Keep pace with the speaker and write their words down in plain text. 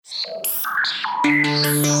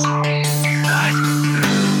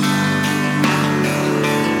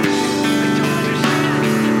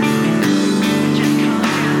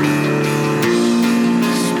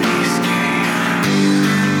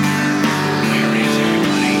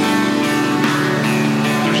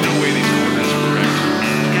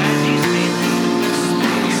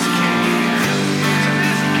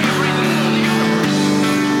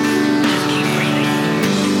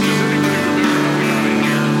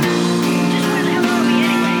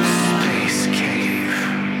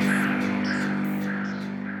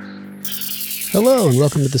Hello and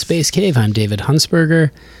welcome to the Space Cave. I'm David Huntsberger.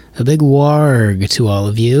 A big warg to all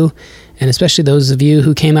of you, and especially those of you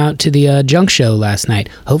who came out to the junk show last night.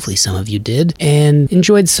 Hopefully some of you did, and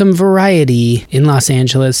enjoyed some variety in Los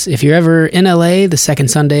Angeles. If you're ever in LA the second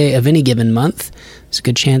Sunday of any given month, there's a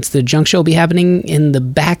good chance the junk show will be happening in the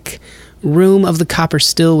back room of the Copper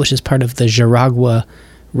Still, which is part of the Jaragua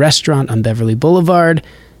restaurant on Beverly Boulevard.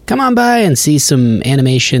 Come on by and see some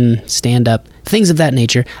animation, stand-up, things of that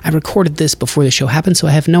nature. I recorded this before the show happened, so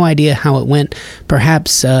I have no idea how it went.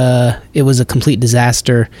 Perhaps it was a complete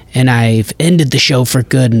disaster, and I've ended the show for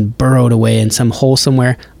good and burrowed away in some hole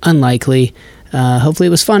somewhere. Unlikely. Hopefully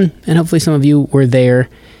it was fun, and hopefully some of you were there.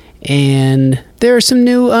 And there are some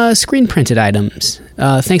new screen-printed items.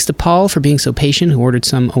 Thanks to Paul for being so patient, who ordered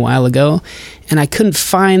some a while ago. And I couldn't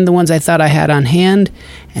find the ones I thought I had on hand.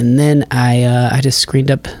 And then I just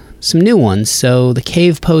screened up some new ones. So the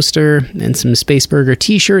Cave poster and some Space Burger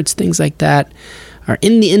t-shirts, things like that, are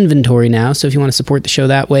in the inventory now. So if you want to support the show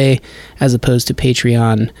that way, as opposed to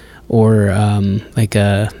Patreon or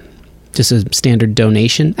just a standard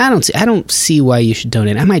donation, I don't see why you should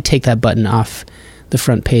donate. I might take that button off the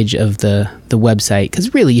front page of the website,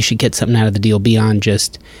 because really you should get something out of the deal beyond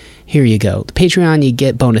just, here you go. The Patreon, you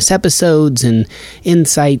get bonus episodes and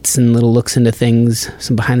insights and little looks into things,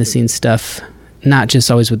 some behind-the-scenes stuff, not just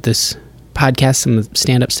always with this podcast, some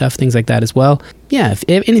stand-up stuff, things like that as well. Yeah, if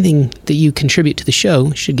anything that you contribute to the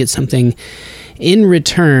show should get something in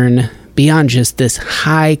return beyond just this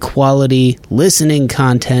high-quality listening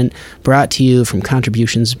content brought to you from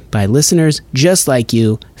contributions by listeners just like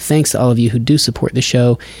you. Thanks to all of you who do support the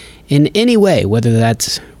show in any way, whether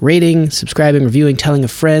that's rating, subscribing, reviewing, telling a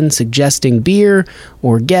friend, suggesting beer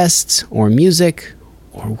or guests or music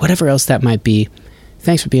or whatever else that might be.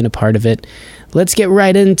 Thanks for being a part of it. Let's get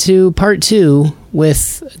right into part 2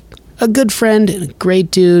 with a good friend, a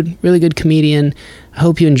great dude, really good comedian. I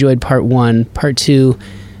hope you enjoyed part 1. Part 2,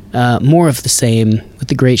 more of the same with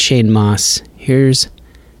the great Shane Mauss. Here's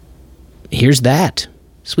that.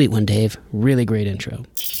 Sweet one, Dave. Really great intro.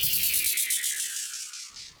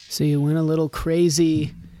 So you went a little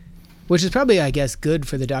crazy, which is probably, I guess, good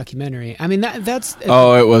for the documentary. I mean, that's...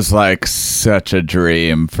 Oh, it was like such a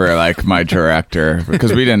dream for like my director,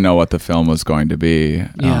 because we didn't know what the film was going to be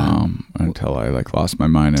until I like lost my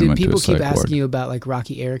mind and went to a psych ward. Did people keep asking you about like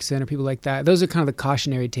Rocky Erickson or people like that? Those are kind of the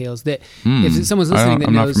cautionary tales that if someone's listening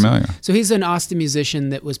that knows... I'm not familiar. So he's an Austin musician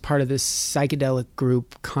that was part of this psychedelic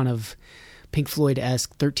group, kind of Pink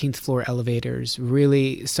Floyd-esque 13th Floor Elevators,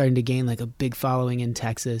 really starting to gain like a big following in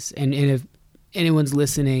Texas. And if anyone's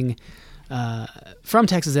listening from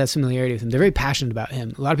Texas that has familiarity with him, they're very passionate about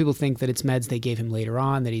him. A lot of people think that it's meds they gave him later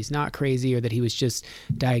on, that he's not crazy, or that he was just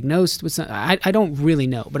diagnosed with something. I don't really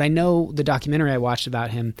know, but I know the documentary I watched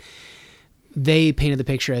about him, they painted the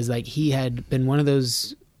picture as like he had been one of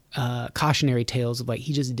those cautionary tales of like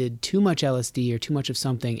he just did too much LSD or too much of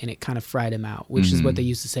something and it kind of fried him out, which is what they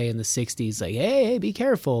used to say in the 60s, like, hey, be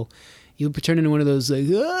careful. You'll turn into one of those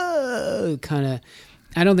like, kind of...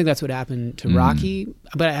 I don't think that's what happened to Rocky,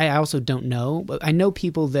 but I also don't know. But I know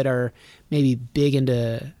people that are maybe big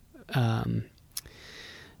into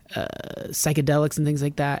psychedelics and things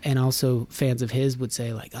like that, and also fans of his would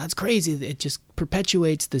say like, oh, that's crazy. It just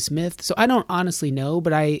perpetuates this myth. So I don't honestly know,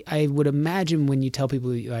 but I would imagine when you tell people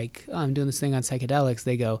like, oh, I'm doing this thing on psychedelics,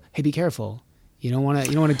 they go, hey, be careful. You don't want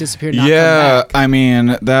to disappear and not come back. I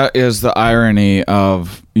mean, that is the irony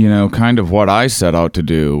of, kind of what I set out to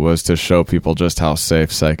do, was to show people just how safe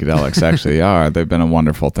psychedelics actually are. They've been a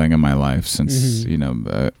wonderful thing in my life since,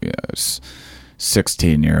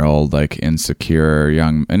 16-year-old, like insecure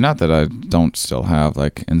young, and not that I don't still have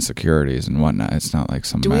like insecurities and whatnot. It's not like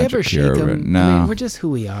some magic cure. Do we ever shake them? No. I mean, we're just who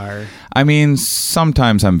we are. I mean,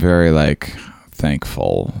 sometimes I'm very like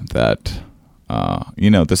thankful that...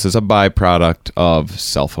 this is a byproduct of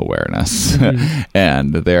self-awareness.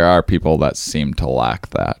 And there are people that seem to lack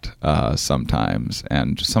that sometimes.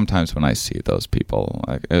 And sometimes when I see those people,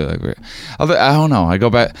 I don't know, I go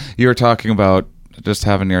back, you were talking about just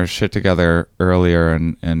having your shit together earlier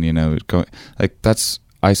and going, like,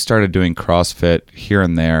 I started doing CrossFit here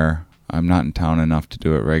and there I'm not in town enough to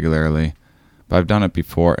do it regularly, but I've done it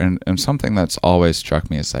before. And something that's always struck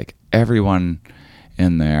me is like everyone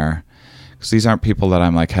in there, because these aren't people that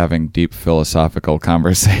I'm like having deep philosophical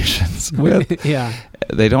conversations with. Yeah.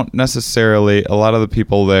 They don't necessarily, a lot of the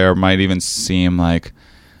people there might even seem like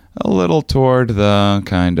a little toward the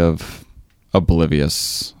kind of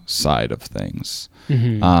oblivious side of things.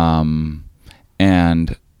 Mm-hmm.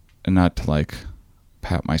 And not to like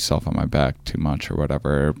pat myself on my back too much or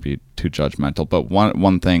whatever, or be too judgmental. But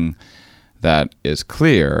one thing that is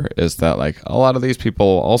clear is that like a lot of these people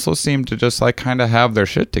also seem to just like kind of have their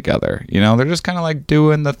shit together. You know, they're just kind of like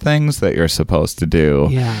doing the things that you're supposed to do.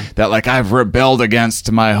 Yeah. That like I've rebelled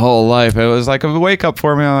against my whole life. It was like a wake up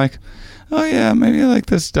for me. I'm like, oh yeah, maybe like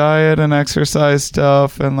this diet and exercise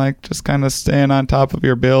stuff and like just kind of staying on top of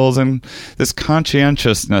your bills and this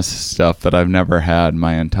conscientiousness stuff that I've never had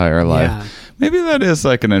my entire life. Yeah. Maybe that is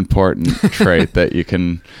like an important trait that you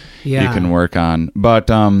can you can work on. But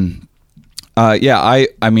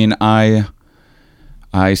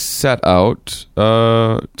I set out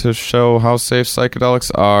to show how safe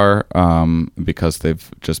psychedelics are because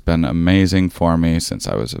they've just been amazing for me since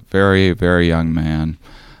I was a very, very young man.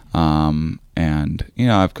 And, you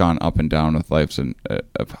know, I've gone up and down with life and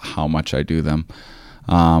of how much I do them.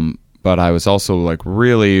 But I was also like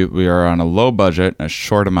we are on a low budget, a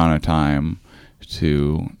short amount of time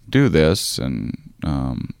to do this. And,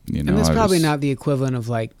 you know, and that's probably not the equivalent of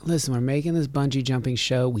like, listen, we're making this bungee jumping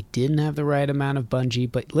show. We didn't have the right amount of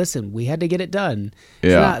bungee, but listen, we had to get it done.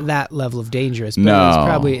 It's not that level of dangerous, but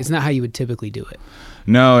it's not how you would typically do it.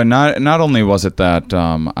 No, and not only was it that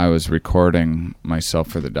I was recording myself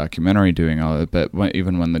for the documentary doing all of it, but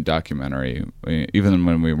even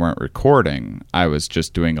when we weren't recording, I was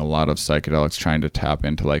just doing a lot of psychedelics, trying to tap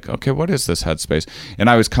into like, okay, what is this headspace? And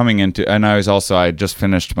I was I just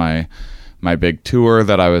finished my big tour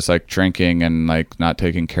that I was like drinking and like not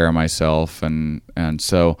taking care of myself, and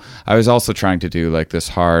so I was also trying to do like this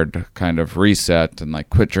hard kind of reset and like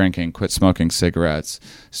quit drinking, quit smoking cigarettes,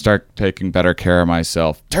 start taking better care of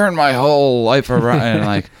myself, turn my whole life around, and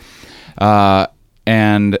like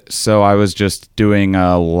and so I was just doing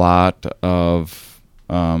a lot of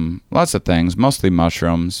lots of things, mostly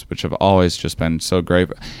mushrooms, which have always just been so great.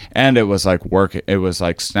 And it was like it was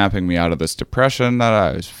like snapping me out of this depression that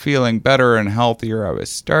I was feeling better and healthier. I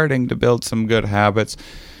was starting to build some good habits.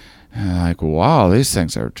 And like, wow, these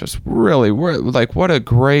things are just really like, what a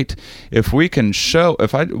great, if we can show,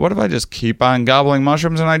 what if I just keep on gobbling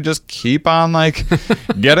mushrooms and I just keep on like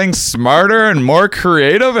getting smarter and more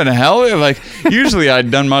creative and healthy? Like usually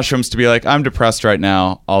I'd done mushrooms to be like, I'm depressed right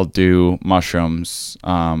now, I'll do mushrooms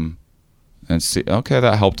and see, okay,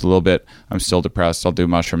 that helped a little bit. I'm still depressed, I'll do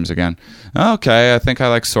mushrooms again. Okay, I think I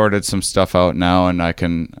like sorted some stuff out now and I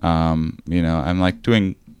can, you know, I'm like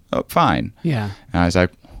doing fine. Yeah. And I was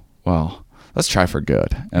like, well, let's try for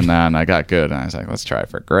good. And then I got good and I was like, let's try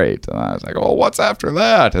for great. And I was like, well, what's after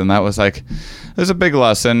that? And that was like, there's a big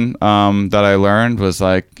lesson that I learned was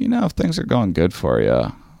like, you know, if things are going good for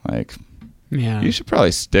you, like, you should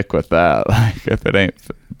probably stick with that. Like if it ain't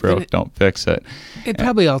broke, don't fix it. It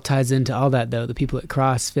probably all ties into all that though. The people at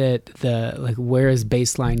CrossFit, the like, where is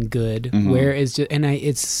baseline good? Mm-hmm. Where is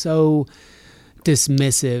it's so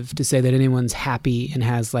dismissive to say that anyone's happy and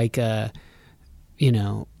has like a, you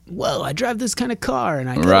know, whoa, I drive this kind of car and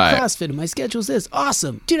I go to CrossFit and my schedule's this.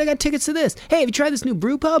 Awesome. Dude, I got tickets to this. Hey, have you tried this new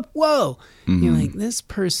brew pub? Whoa. Mm-hmm. You're like, this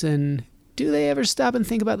person, do they ever stop and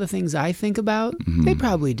think about the things I think about? Mm-hmm. They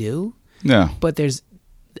probably do. Yeah. But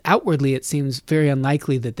outwardly, it seems very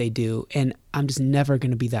unlikely that they do. And I'm just never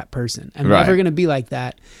going to be that person. I'm never going to be like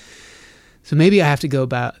that. So maybe I have to go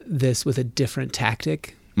about this with a different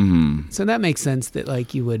tactic. Mm-hmm. So that makes sense that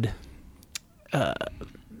like you would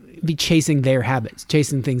be chasing their habits,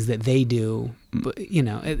 chasing things that they do, but you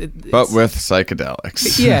know, but with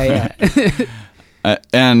psychedelics. Yeah.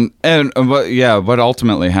 And what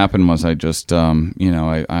ultimately happened was I just, you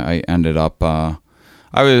know, I ended up, I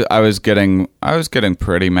was getting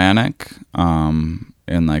pretty manic,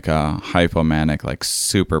 in like a hypomanic, like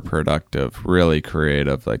super productive, really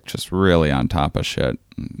creative, like just really on top of shit.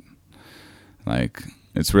 Like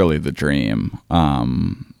it's really the dream.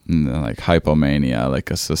 Like hypomania,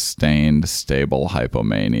 like a sustained, stable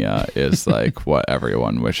hypomania is like what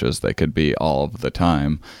everyone wishes they could be all of the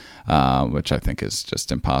time, which I think is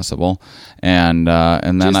just impossible. And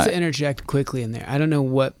then just to interject quickly in there, I don't know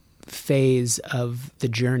what phase of the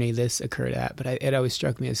journey this occurred at, but it always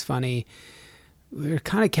struck me as funny. We were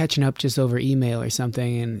kind of catching up just over email or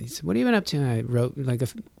something, and he said, "What have you been up to?" And I wrote like a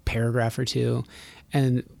paragraph or two,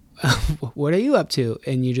 and what are you up to?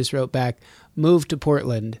 And you just wrote back, moved to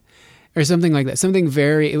Portland. or something like that. Something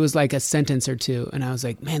it was like a sentence or two. And I was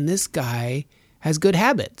like, man, this guy has good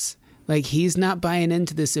habits. Like, he's not buying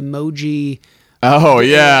into this emoji. Oh,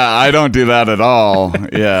 yeah. I don't do that at all.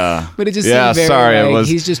 Yeah. But it just seemed very, like,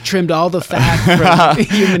 he's just trimmed all the fat from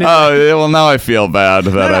human. Oh, well, now I feel bad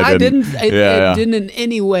that I didn't. It didn't in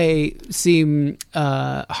any way seem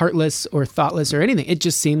heartless or thoughtless or anything. It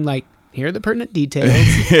just seemed like, here are the pertinent details.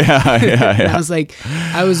 Yeah. And I was like,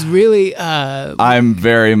 I was really... I'm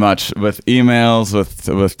very much with emails,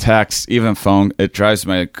 with text, even phone. It drives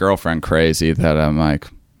my girlfriend crazy that I'm like,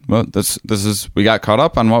 well, this is, we got caught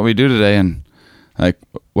up on what we do today, and like,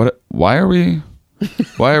 why are we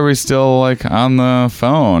still like on the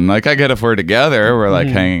phone? Like, I get if we're together, we're like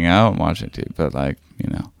hanging out and watching TV, but like,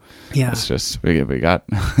 yeah, it's just we got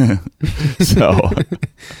so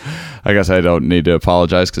I guess I don't need to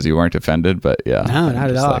apologize because you weren't offended, but yeah, no, not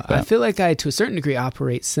at all. Like, I feel like I to a certain degree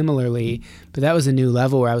operate similarly, but that was a new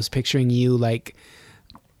level where I was picturing you like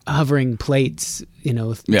hovering plates,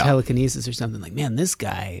 with telekinesis or something. Like, man, this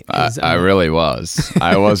guy is... I really was.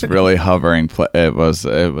 I was really hovering. It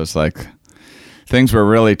was like things were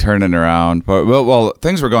really turning around. But well,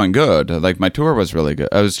 things were going good. Like, my tour was really good.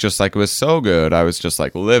 I was just like, it was so good. I was just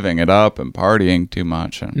like living it up and partying too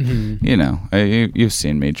much. And you've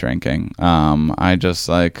seen me drinking. I just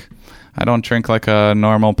like, I don't drink like a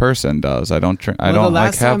normal person does. I don't drink. I don't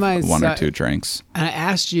like have one or two drinks. I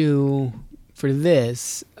asked you for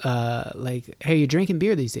this, like, hey, you're drinking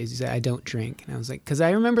beer these days. You say, I don't drink. And I was like, because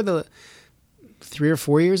I remember the 3 or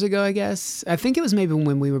 4 years ago, I guess. I think it was maybe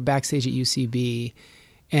when we were backstage at UCB,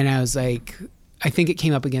 and I was like, I think it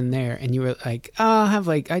came up again there, and you were like,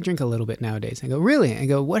 oh, I drink a little bit nowadays. I go, really? I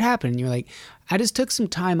go, what happened? And you're like, I just took some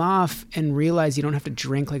time off and realized you don't have to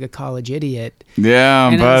drink like a college idiot. Yeah,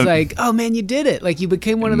 and I was like, oh man, you did it. Like, you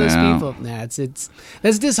became one of those people. Nah,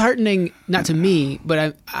 that's disheartening, not to me,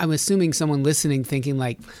 but I'm assuming someone listening thinking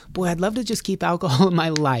like, boy, I'd love to just keep alcohol in my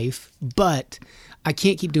life, but I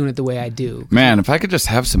can't keep doing it the way I do. Man, if I could just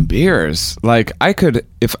have some beers, like I could,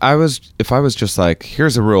 if I was just like,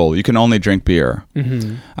 here's a rule, you can only drink beer.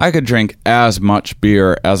 Mm-hmm. I could drink as much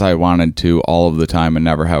beer as I wanted to all of the time and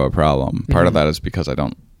never have a problem. Part of that is because I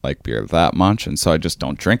don't like beer that much, and so I just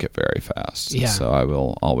don't drink it very fast. Yeah. So I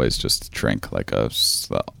will always just drink like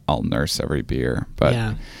I'll nurse every beer.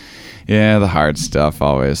 But yeah, the hard stuff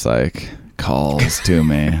always like calls to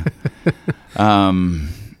me.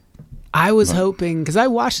 I was hoping, because I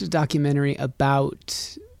watched a documentary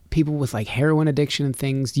about people with like heroin addiction and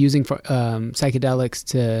things using psychedelics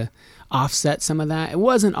to offset some of that. It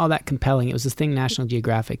wasn't all that compelling. It was this thing National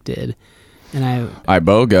Geographic did. And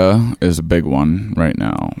Iboga is a big one right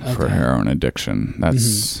now for heroin addiction.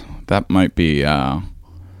 That might be... I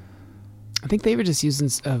think they were just using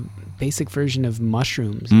a basic version of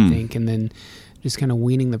mushrooms, I think, and then just kind of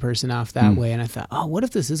weaning the person off that way. And I thought, oh, what if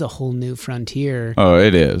this is a whole new frontier? Oh,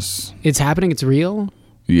 it is. It's happening? It's real?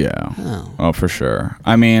 Yeah. Oh, for sure.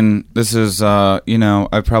 I mean, this is,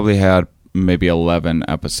 I've probably had maybe 11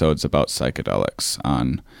 episodes about psychedelics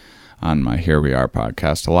on my Here We Are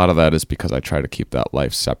podcast. A lot of that is because I try to keep that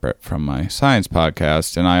life separate from my science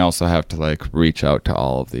podcast. And I also have to like reach out to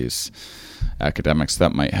all of these academics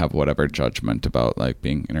that might have whatever judgment about like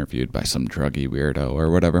being interviewed by some druggy weirdo or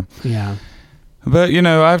whatever. Yeah. But,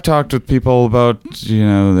 I've talked with people about, the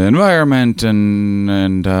environment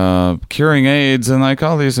and curing AIDS and like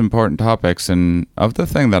all these important topics. And of the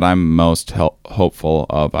thing that I'm most hopeful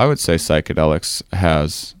of, I would say psychedelics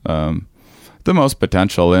has the most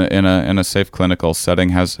potential in a safe clinical setting,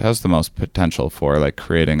 has the most potential for like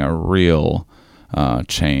creating a real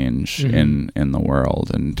change in the world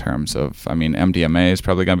in terms of, MDMA is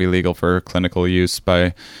probably going to be legal for clinical use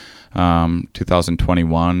by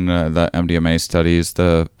 2021. The MDMA studies,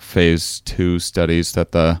 the phase 2 studies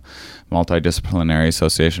that the Multidisciplinary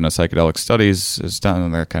Association of Psychedelic Studies has done,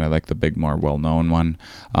 they're kind of like the big, more well-known one.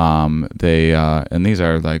 And these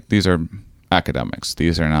are academics.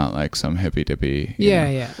 These are not like some hippy-dippy.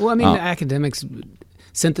 Yeah. Well, the academics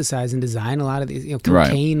synthesize and design a lot of these.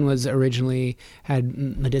 Cocaine was originally had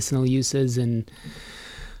medicinal uses, and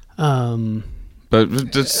but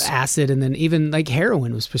just acid, and then even like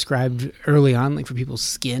heroin was prescribed early on, like for people's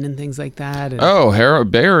skin and things like that.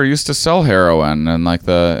 And Bayer used to sell heroin in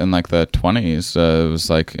the 20s. It was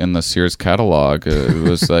like in the Sears catalog. It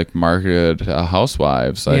was like marketed to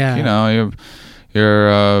housewives. Like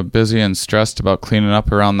you're busy and stressed about cleaning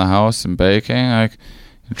up around the house and baking. Like,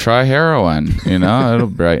 try heroin. It'll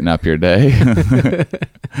brighten up your day.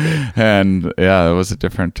 And it was a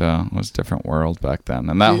different world back then,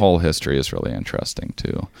 and that whole history is really interesting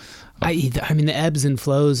too. I mean, the ebbs and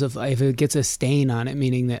flows of if it gets a stain on it,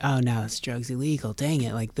 meaning that, oh, now this drug's illegal. Dang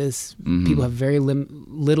it. Like this, people have very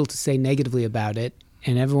little to say negatively about it,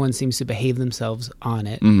 and everyone seems to behave themselves on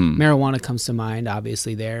it. Marijuana comes to mind,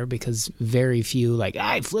 obviously, there, because very few, like,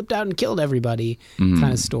 I flipped out and killed everybody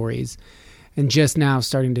kind of stories. And just now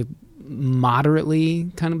starting to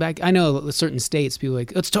moderately kind of back. I know certain states, people are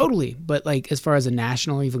like, it's totally, but like as far as a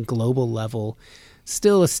national or even global level,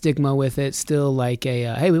 still a stigma with it, still like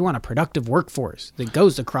a hey, we want a productive workforce that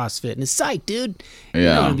goes to CrossFit, and it's psych, dude. You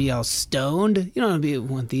don't want to be all stoned. You don't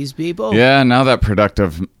want these people. Yeah, now that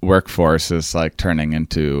productive workforce is like turning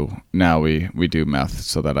into, now we do meth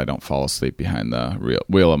so that I don't fall asleep behind the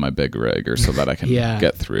wheel of my big rig, or so that I can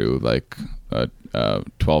get through like a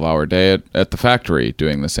 12-hour day at the factory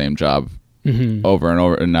doing the same job over and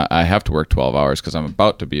over, and I have to work 12 hours because I'm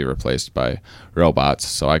about to be replaced by robots,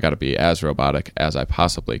 so I got to be as robotic as I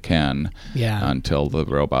possibly can until the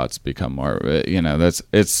robots become more, that's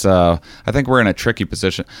I think we're in a tricky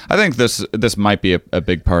position. I think this might be a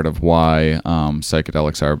big part of why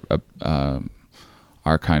psychedelics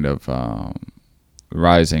are kind of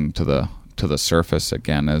rising to the surface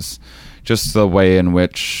again, is just the way in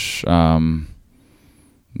which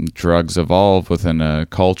drugs evolve within a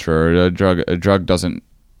culture. A drug doesn't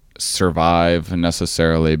survive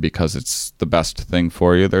necessarily because it's the best thing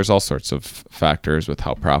for you. There's all sorts of factors with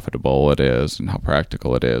how profitable it is and how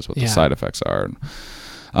practical it is, what the side effects are.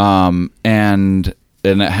 And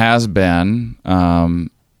it has been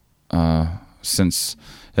since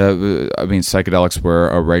psychedelics were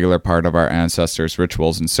a regular part of our ancestors'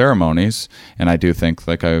 rituals and ceremonies, and I do think,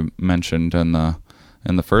 like I mentioned in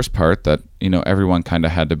the first part, that everyone kind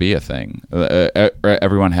of had to be a thing.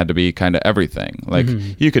 Everyone had to be kind of everything. Like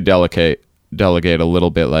you could delegate a little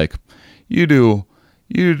bit. Like you do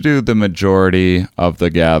the majority of the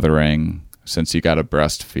gathering, since you got to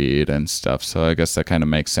breastfeed and stuff. So I guess that kind of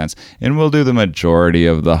makes sense. And we'll do the majority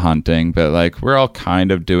of the hunting, but like we're all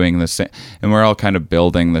kind of doing the same, and we're all kind of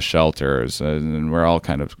building the shelters, and we're all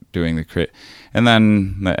kind of doing and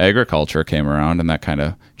then the agriculture came around, and that kind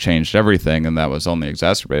of changed everything, and that was only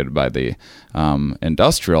exacerbated by the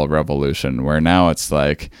Industrial Revolution, where now it's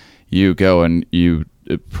like you go and you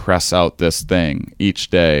press out this thing each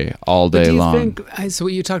day, all day long. So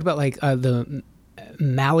what you talked about, like the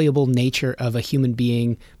malleable nature of a human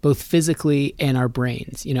being, both physically and our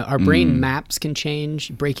brains. Our brain maps can change.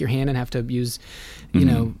 You break your hand and have to use,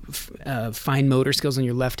 fine motor skills on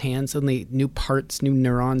your left hand. Suddenly new parts, new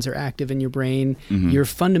neurons are active in your brain. You're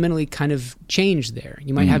fundamentally kind of changed there.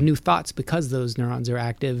 You might have new thoughts because those neurons are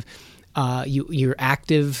active. You're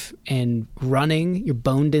active and running, your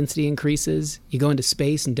bone density increases. You go into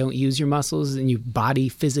space and don't use your muscles, and your body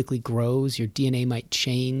physically grows. Your DNA might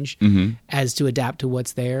change as to adapt to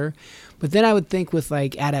what's there. But then I would think with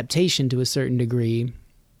like adaptation to a certain degree,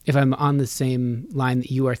 if I'm on the same line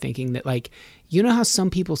that you are thinking, that like, how some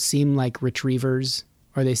people seem like retrievers,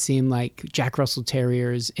 or they seem like Jack Russell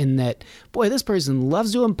Terriers, in that, boy, this person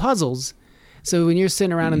loves doing puzzles. So when you're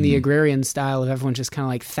sitting around in the agrarian style of everyone just kind of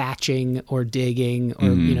like thatching or digging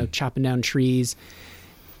or, chopping down trees,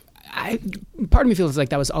 part of me feels like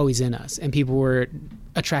that was always in us, and people were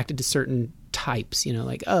attracted to certain types,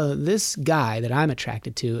 like, oh, this guy that I'm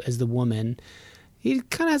attracted to as the woman, he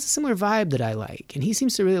kind of has a similar vibe that I like, and he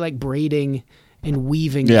seems to really like braiding and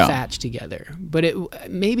weaving thatch together. But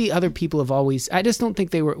maybe other people have always, I just don't think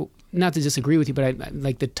they were, not to disagree with you, but I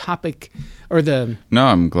like the topic or no,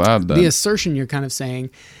 I'm glad that the assertion you're kind of saying.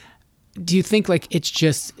 Do you think like it's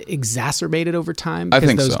just exacerbated over time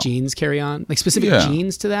because those genes carry on, like specific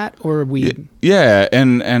genes to that, or are we? Yeah.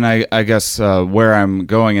 And I guess where I'm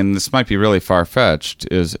going, and this might be really far-fetched,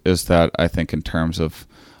 is that I think in terms of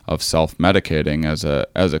self-medicating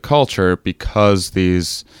as a culture, because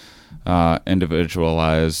these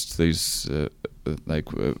individualized, these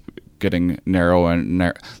getting narrow and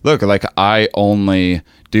narrow. Look, like I only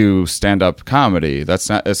do stand-up comedy. It's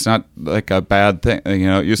not like a bad thing.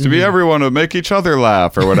 It used to be everyone would make each other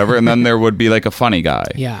laugh or whatever, and then there would be like a funny guy.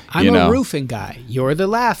 Yeah, I'm a roofing guy. You're the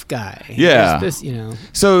laugh guy. Yeah. This,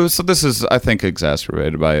 So this is, I think,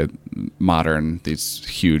 exacerbated by these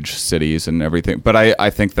huge cities and everything. But I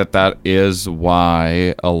think that is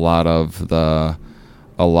why a lot of the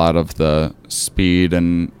speed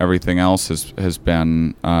and everything else has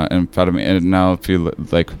been amphetamine. And now if you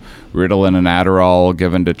like Ritalin and Adderall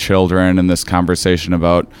given to children, and this conversation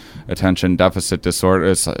about attention deficit disorder.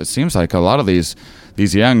 It seems like a lot of these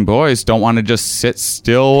young boys don't want to just sit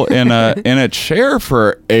still in a chair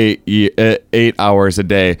for 8 hours a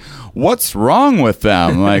day. What's wrong with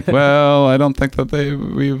them? Like, well, I don't think that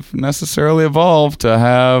we've necessarily evolved to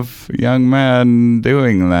have young men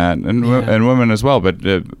doing that, and women as well. But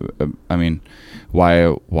I mean,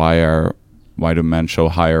 why do men show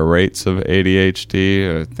higher rates of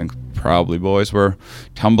ADHD? I think probably boys were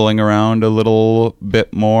tumbling around a little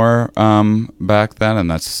bit more back then, and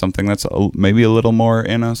that's something that's maybe a little more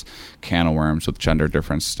in us. Can of worms with gender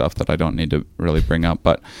difference stuff that I don't need to really bring up,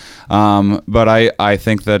 but I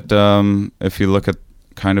think that if you look at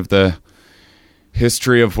kind of the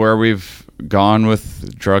history of where we've gone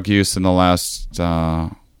with drug use in the last a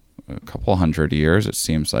couple hundred years, it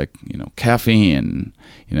seems like, caffeine,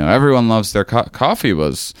 everyone loves their coffee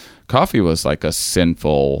was like a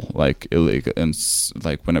sinful, like illegal, and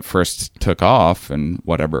like when it first took off in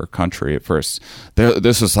whatever country at first,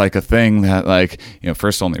 this was like a thing that, like,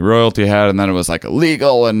 first only royalty had, and then it was like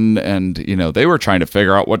illegal, and they were trying to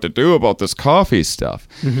figure out what to do about this coffee stuff.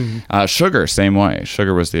 Mm-hmm. Sugar, same way.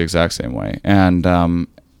 Sugar was the exact same way, and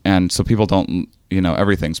so people don't,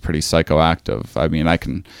 everything's pretty psychoactive. I mean,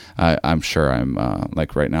 I'm sure I'm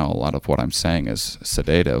like right now, a lot of what I'm saying is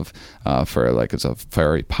sedative for, like, it's a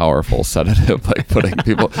very powerful sedative, like putting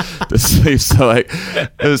people to sleep.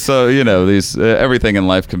 So these everything in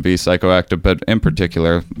life can be psychoactive, but in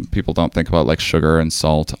particular, people don't think about like sugar and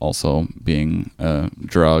salt also being a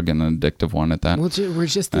drug and an addictive one at that. Well, we're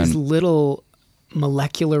just these little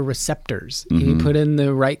molecular receptors. Mm-hmm. You put in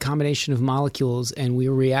the right combination of molecules and we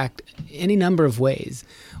react any number of ways,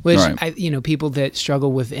 which right. People that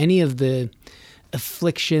struggle with any of the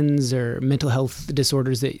afflictions or mental health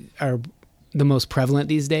disorders that are the most prevalent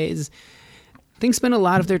these days, I think spend a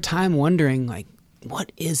lot of their time wondering, like,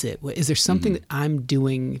 what is it? Is there something that I'm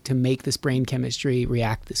doing to make this brain chemistry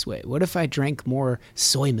react this way? What if I drank more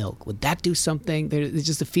soy milk? Would that do something? There's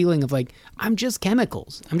just a feeling of like, I'm just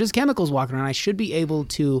chemicals. I'm just chemicals walking around. I should be able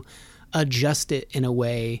to adjust it in a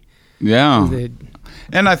way. Yeah.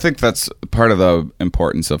 And I think that's part of the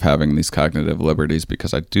importance of having these cognitive liberties,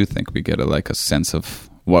 because I do think we get a sense of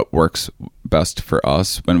what works best for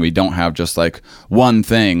us when we don't have just like one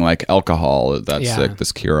thing like alcohol that's like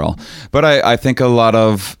this cure-all. But I think a lot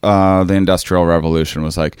of the Industrial Revolution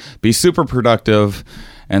was like, be super productive,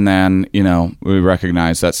 and then we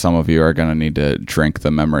recognize that some of you are going to need to drink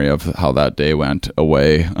the memory of how that day went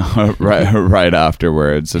away right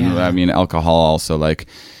afterwards. And I mean, alcohol also, like,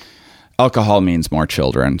 alcohol means more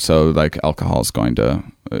children, so like alcohol is going to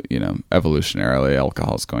evolutionarily,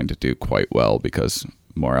 alcohol is going to do quite well because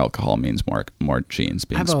more alcohol means more genes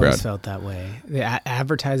being spread. I've always felt that way. The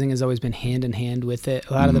advertising has always been hand in hand with it.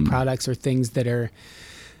 A lot of the products are things that are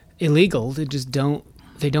illegal. They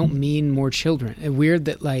don't mean more children. And weird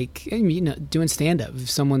that, like, doing stand up, if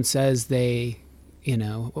someone says they,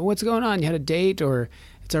 well, what's going on? You had a date, or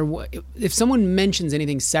if someone mentions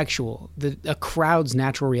anything sexual, a crowd's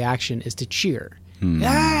natural reaction is to cheer.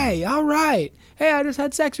 Hey, all right. Hey, I just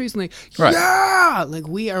had sex recently. Right. Yeah, like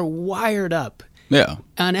we are wired up. Yeah.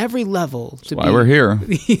 On every level. That's why we're here.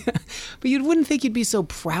 But you wouldn't think you'd be so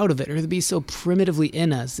proud of it, or to be so primitively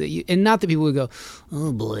in us. And not that people would go,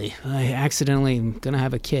 oh boy, I accidentally am going to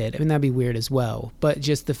have a kid. I mean, that'd be weird as well. But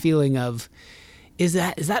just the feeling of, is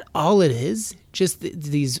that all it is? Just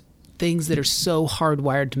these things that are so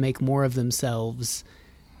hardwired to make more of themselves.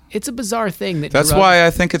 It's a bizarre thing. That's why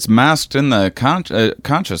I think it's masked in the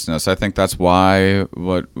consciousness. I think that's why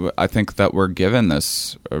I think that we're given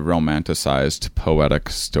this romanticized, poetic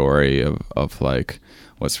story of like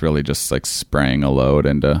what's really just like spraying a load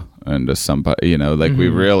into somebody. Like we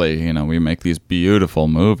really, we make these beautiful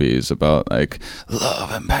movies about like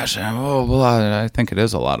love and passion. Blah, blah, blah. I think it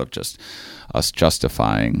is a lot of just us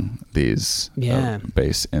justifying these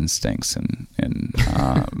base instincts in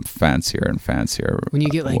fancier and fancier when you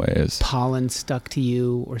get like ways. Pollen stuck to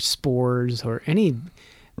you, or spores, or any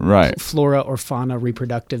right flora or fauna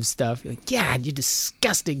reproductive stuff, you're like, yeah, you're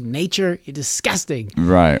disgusting, nature, you're disgusting,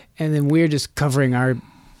 right? And then we're just covering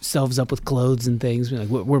ourselves up with clothes and things.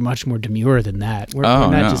 We're much more demure than that. We're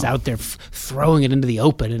not just out there throwing it into the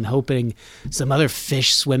open and hoping some other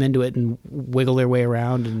fish swim into it and wiggle their way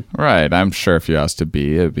around. And right. I'm sure if you asked a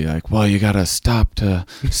bee, it'd be like, well, you got to stop to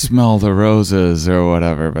smell the roses or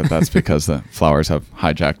whatever. But that's because the flowers have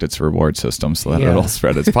hijacked its reward system so that it'll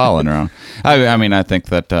spread its pollen around. I mean, I think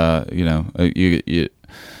that,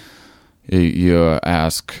 you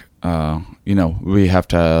ask, we have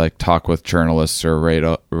to like talk with journalists or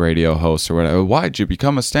radio hosts or whatever. Why'd you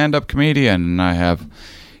become a stand-up comedian? And I have,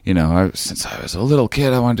 since I was a little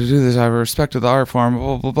kid, I wanted to do this. I respected the art form,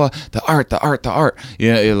 blah, blah, blah. The art.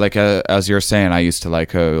 Like as you're saying, I used to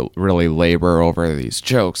like really labor over these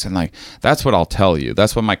jokes. And like, that's what I'll tell you.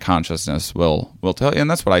 That's what my consciousness will tell you. And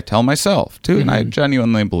that's what I tell myself too. And I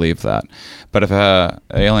genuinely believe that. But if an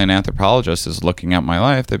alien anthropologist is looking at my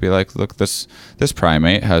life, they'd be like, look, this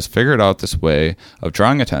primate has figured out this way of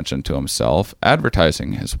drawing attention to himself,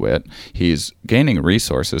 advertising his wit. He's gaining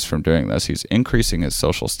resources from doing this. He's increasing his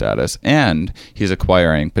social status, and he's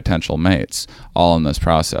acquiring potential mates all in this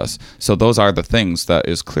process. So those are the things that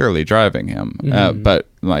is clearly driving him. But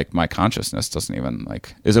like my consciousness doesn't even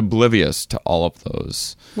is oblivious to all of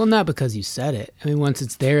those. Well, not because you said it. I mean, once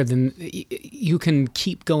it's there, then you can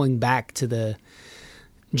keep going back to the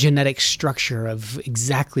genetic structure of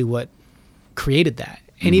exactly what created that.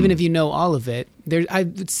 And even if you know all of it, I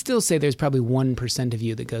would still say there's probably 1% of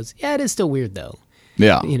you that goes, yeah, it is still weird though.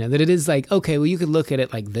 Yeah. That it is like, okay, well, you could look at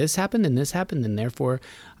it like this happened, and therefore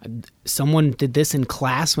someone did this in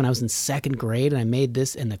class when I was in second grade, and I made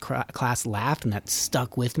this, and the class laughed, and that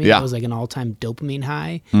stuck with me. Yeah. That was like an all-time dopamine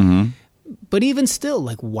high. Mm-hmm. But even still,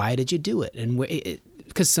 like, why did you do it? And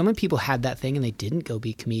because some people had that thing and they didn't go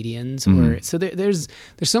be comedians, or so there's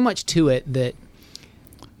so much to it that.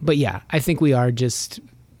 But yeah, I think we are just.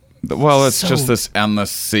 Well, it's just this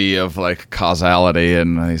endless sea of like causality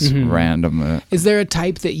and these random. Is there a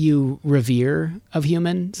type that you revere of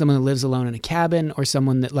human? Someone that lives alone in a cabin, or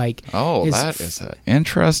someone that like? Oh, that is an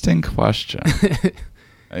interesting question.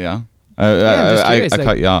 Yeah. I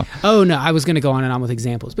cut you off. Oh no, I was going to go on and on with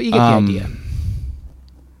examples, but you get the idea.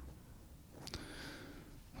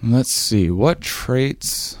 Let's see. What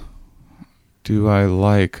traits do I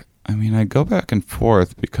like? I mean, I go back and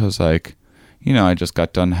forth because like. I just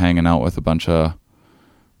got done hanging out with a bunch of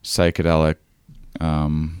psychedelic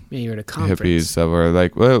you were at a conference. hippies that were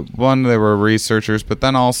like, well, one, they were researchers, but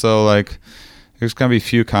then also like there's going to be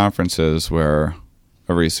few conferences where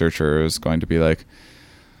a researcher is going to be like,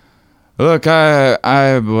 look,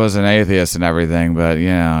 I was an atheist and everything, but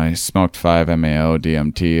I smoked 5-MeO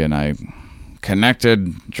DMT and I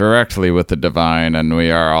connected directly with the divine, and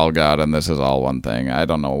we are all God, and this is all one thing. I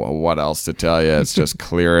don't know what else to tell you. It's just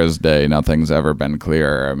clear as day. Nothing's ever been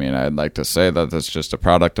clearer. I mean, I'd like to say that it's just a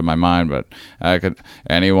product of my mind, but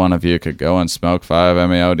any one of you could go and smoke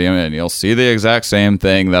 5-MeO DMT, and you'll see the exact same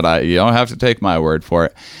thing you don't have to take my word for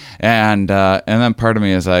it. And then part of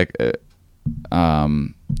me is like,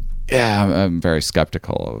 I'm very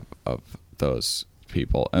skeptical of those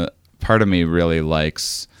people. Part of me really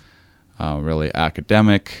likes really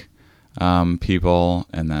academic people,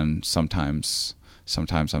 and then sometimes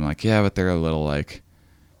I'm like, yeah, but they're a little like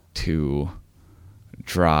too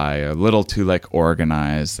dry, a little too like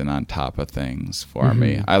organized and on top of things for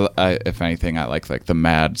me. I if anything, I like the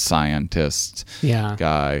mad scientist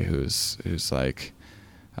guy who's like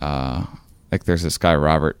there's this guy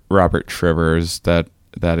Robert Trivers that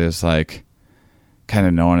is like kind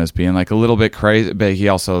of known as being like a little bit crazy, but he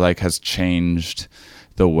also like has changed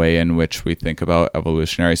the way in which we think about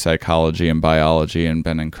evolutionary psychology and biology, and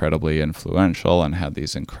been incredibly influential and had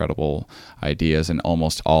these incredible ideas. And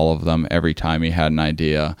almost all of them, every time he had an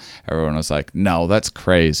idea, everyone was like, no, that's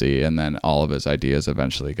crazy. And then all of his ideas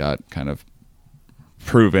eventually got kind of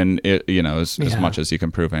proven, as much as you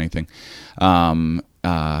can prove anything. And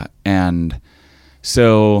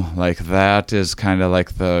so like that is kind of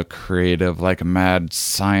like the creative, like mad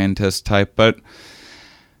scientist type. But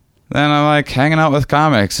then I'm like, hanging out with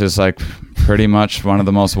comics is like pretty much one of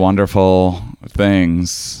the most wonderful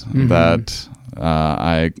things that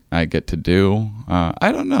I get to do.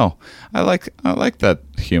 I don't know. I like that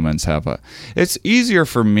humans have it's easier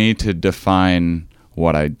for me to define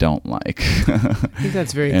what I don't like. I think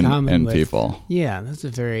that's very common in with people. Yeah,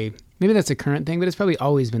 maybe that's a current thing, but it's probably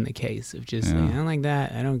always been the case of just I don't like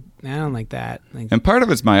that. I don't like that. And part of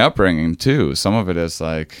it's my upbringing too. Some of it is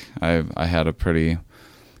like I had a pretty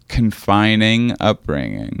confining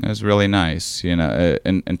upbringing. It was really nice,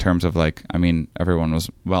 in terms of like, I mean, everyone was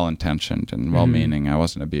well-intentioned and well-meaning. I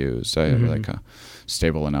wasn't abused. I had like a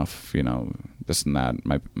stable enough, this and that.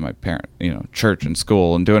 My parent, church and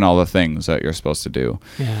school and doing all the things that you're supposed to do.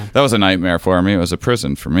 Yeah. That was a nightmare for me. It was a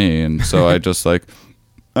prison for me. And so I just like,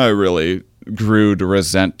 I really grew to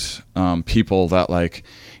resent people that like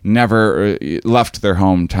never left their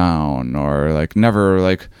hometown, or like never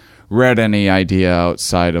like read any idea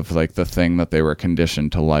outside of like the thing that they were conditioned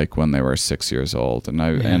to like when they were 6 years old. And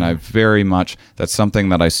I very much, that's something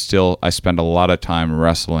that I spend a lot of time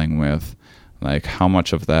wrestling with, like how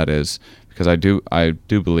much of that is because I do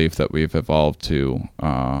believe that we've evolved to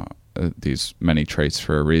these many traits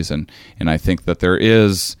for a reason. And I think that there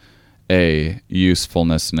is a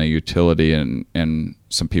usefulness and a utility in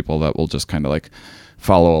some people that will just kind of like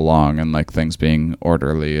follow along and like things being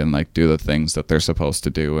orderly and like do the things that they're supposed to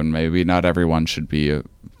do. And maybe not everyone should be a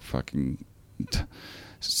fucking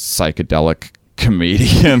psychedelic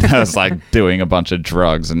comedian that's like doing a bunch of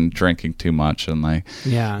drugs and drinking too much and like,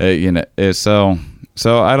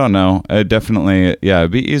 so I don't know. Definitely,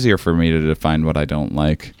 it'd be easier for me to define what I don't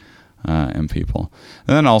like in people.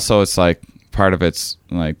 And then also it's like, part of it's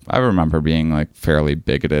like, I remember being like fairly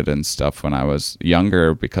bigoted and stuff when I was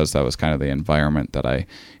younger because that was kind of the environment that I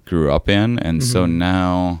grew up in. And so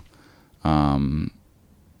now that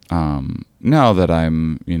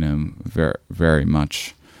I'm, very, very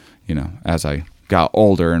much, as I got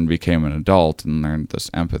older and became an adult and learned this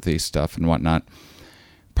empathy stuff and whatnot,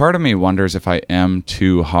 part of me wonders if I am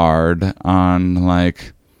too hard on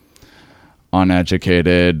like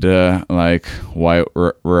uneducated, like white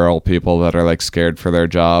rural people that are like scared for their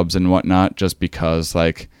jobs and whatnot, just because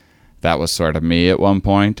like that was sort of me at one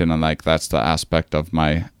point, and like that's the aspect of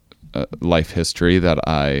my life history that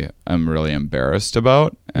I am really embarrassed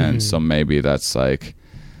about. And so maybe that's like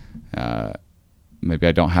maybe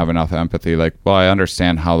I don't have enough empathy. Like, well, I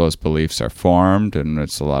understand how those beliefs are formed, and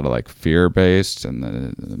it's a lot of like fear based,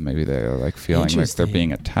 and maybe they're like feeling like they're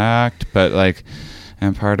being attacked, but like,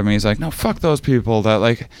 and part of me is like, no, fuck those people that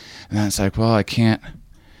like, and then it's like, well, I can't,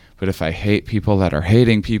 but if I hate people that are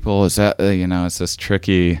hating people, is that, it's this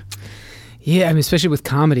tricky. Yeah, I mean, especially with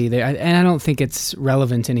comedy, and I don't think it's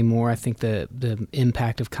relevant anymore. I think the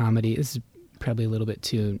impact of comedy is probably a little bit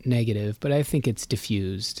too negative, but I think it's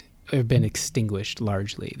diffused or been extinguished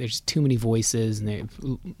largely. There's too many voices, and they,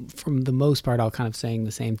 from the most part, all kind of saying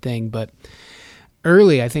the same thing, but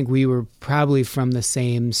early, I think we were probably from the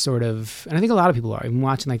same sort of, and I think a lot of people are. I'm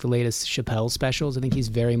watching like the latest Chappelle specials. I think he's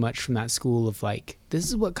very much from that school of like, this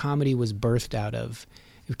is what comedy was birthed out of.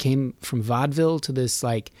 It came from vaudeville to this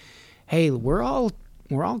like, hey, we're all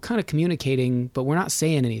kind of communicating, but we're not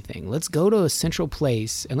saying anything. Let's go to a central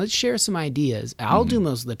place and let's share some ideas. I'll do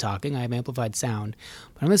most of the talking. I have amplified sound,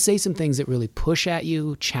 but I'm going to say some things that really push at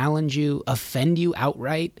you, challenge you, offend you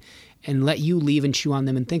outright, and let you leave and chew on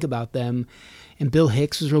them and think about them. And Bill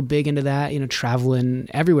Hicks was real big into that, traveling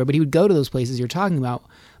everywhere. But he would go to those places you're talking about,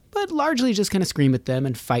 but largely just kind of scream at them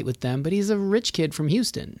and fight with them. But he's a rich kid from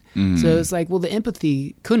Houston. So it's like, well, the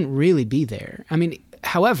empathy couldn't really be there. I mean,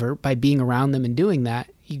 however, by being around them and doing that,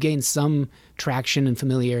 you gain some traction and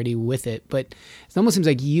familiarity with it. But it almost seems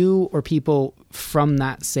like you or people from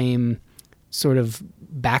that same sort of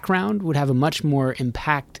background would have a much more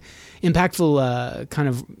impactful kind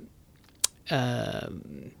of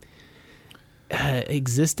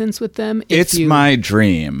existence with them. It's my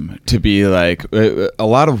dream to be like, a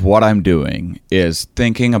lot of what I'm doing is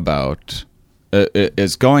thinking about,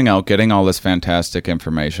 is going out, getting all this fantastic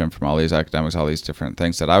information from all these academics, all these different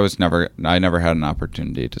things that I never had an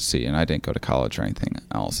opportunity to see, and I didn't go to college or anything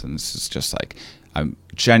else. And this is just like, I'm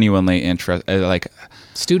genuinely interested, like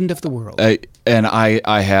student of the world. And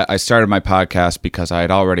I started my podcast because I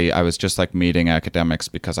was just like meeting academics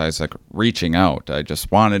because I was like reaching out. I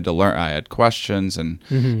just wanted to learn. I had questions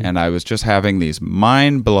and I was just having these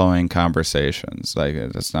mind-blowing conversations. Like,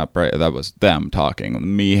 it's not bright. That was them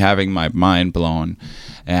talking, me having my mind blown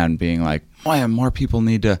and being like, man, more people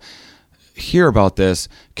need to hear about this.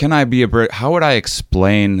 Can I be how would I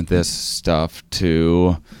explain this stuff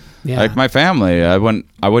to like my family? I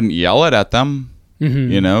wouldn't yell it at them.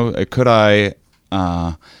 Could I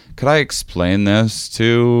explain this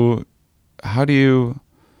to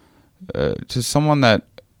someone that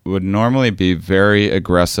would normally be very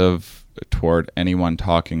aggressive toward anyone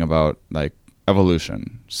talking about like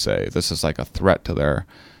evolution, say this is like a threat to their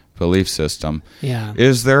belief system. Yeah.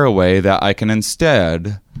 Is there a way that I can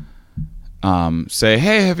instead say,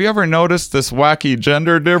 hey, have you ever noticed this wacky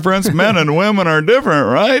gender difference? Men and women are different,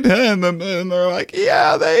 right? And they're like,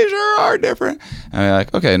 yeah, they sure are different. And I'm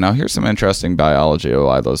like, okay, now here's some interesting biology of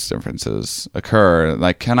why those differences occur.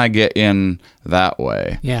 Like, can I get in that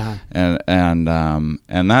way? Yeah. And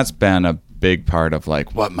that's been a big part of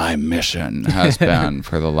like what my mission has been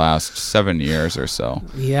for the last 7 years or so.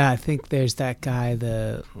 Yeah, I think there's that guy,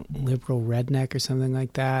 the liberal redneck or something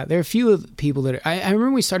like that. There are a few of the people that I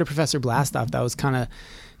remember we started Professor Blastoff. That was kind of,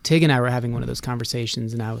 Tig and I were having one of those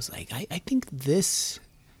conversations, and I was like, I think this,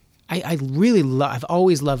 I really love, I've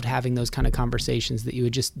always loved having those kind of conversations that you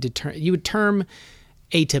would just you would term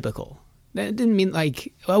atypical. That didn't mean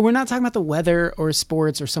like, well, we're not talking about the weather or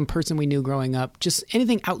sports or some person we knew growing up, just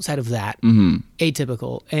anything outside of that,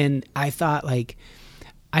 atypical. And I thought like,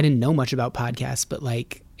 I didn't know much about podcasts, but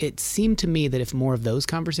like, it seemed to me that if more of those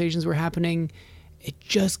conversations were happening, it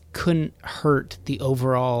just couldn't hurt the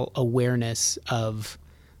overall awareness of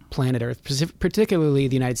planet Earth, particularly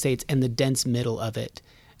the United States and the dense middle of it.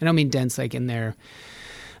 I don't mean dense like in their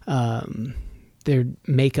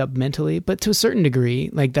makeup mentally, but to a certain degree,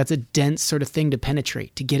 like that's a dense sort of thing to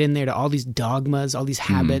penetrate, to get in there to all these dogmas, all these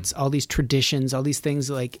habits, all these traditions, all these things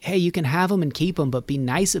like, hey, you can have them and keep them, but be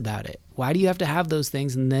nice about it. Why do you have to have those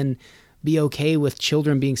things and then be okay with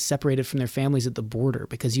children being separated from their families at the border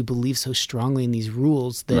because you believe so strongly in these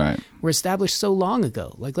rules that were established so long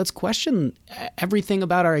ago? Like, let's question everything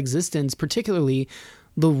about our existence, particularly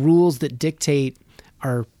the rules that dictate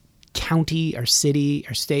our county, our city,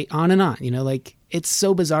 our state, on and on. You know, like, it's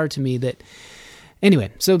so bizarre to me that,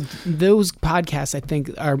 anyway, so those podcasts, I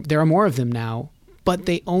think there are more of them now, but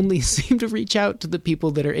they only seem to reach out to the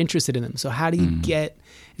people that are interested in them. So how do you get,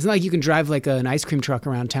 it's not like you can drive like an ice cream truck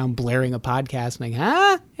around town blaring a podcast like,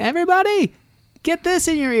 everybody get this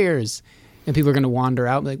in your ears. And people are going to wander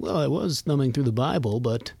out and be like, well, I was thumbing through the Bible,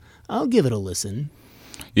 but I'll give it a listen.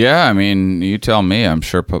 Yeah, I mean, you tell me. I'm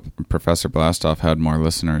sure Professor Blastoff had more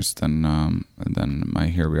listeners than my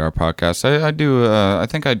Here We Are podcast. I do. I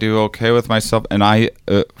think I do okay with myself, and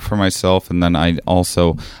for myself, and then I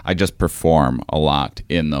just perform a lot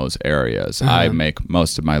in those areas. I make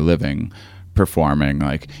most of my living performing,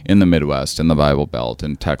 like in the Midwest, in the Bible Belt,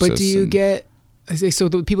 in Texas. But do you get? So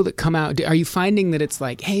the people that come out, are you finding that it's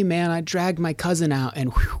like, hey man, I dragged my cousin out,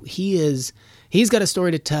 and he's got a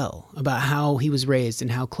story to tell about how he was raised and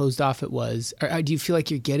how closed off it was? Or do you feel like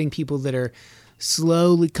you're getting people that are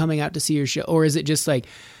slowly coming out to see your show? Or is it just like,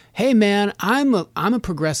 hey man, I'm a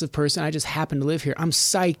progressive person. I just happen to live here. I'm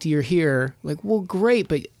psyched you're here. Like, well, great.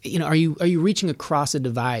 But you know, are you reaching across a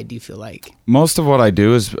divide, do you feel like? Most of what I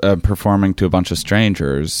do is performing to a bunch of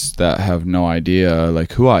strangers that have no idea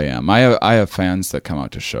like who I am. I have fans that come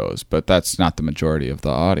out to shows, but that's not the majority of the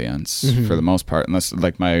audience for the most part. Unless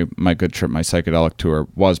like my good trip, my psychedelic tour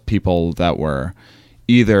was people that were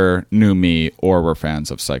either knew me or were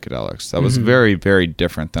fans of psychedelics. That was very, very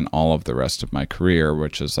different than all of the rest of my career,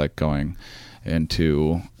 which is like going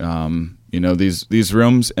into these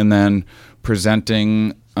rooms and then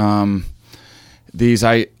presenting these.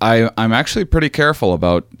 I'm actually pretty careful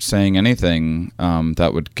about saying anything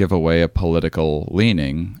that would give away a political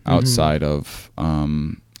leaning outside of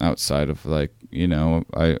like, you know,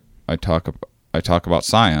 I talk about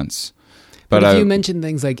science. But if you mention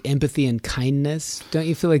things like empathy and kindness, don't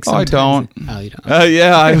you feel like sometimes... I don't. Oh, you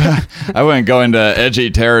don't. I wouldn't go into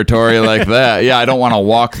edgy territory like that. Yeah, I don't want to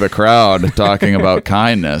walk the crowd talking about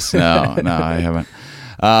kindness. No, I haven't.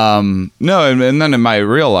 No, and then in my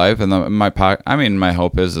real life, and my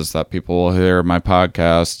hope is that people will hear my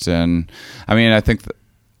podcast, and I mean, I think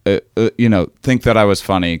think that I was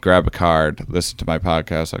funny, grab a card, listen to my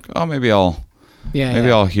podcast, like, oh, maybe I'll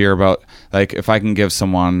hear about, like, if I can give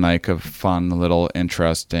someone like a fun little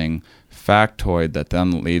interesting factoid that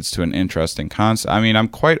then leads to an interesting concept. I mean, I'm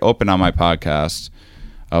quite open on my podcast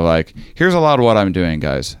of like, here's a lot of what I'm doing,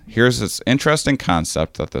 guys. Here's this interesting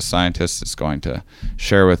concept that the scientist is going to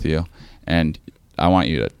share with you, and I want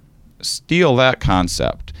you to steal that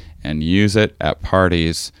concept and use it at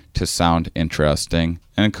parties to sound interesting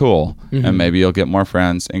and cool, and maybe you'll get more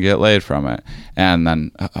friends and get laid from it, and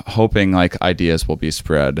then hoping like ideas will be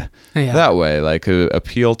spread that way, like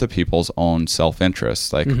appeal to people's own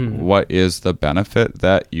self-interest, like what is the benefit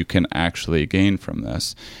that you can actually gain from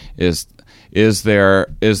this? Is there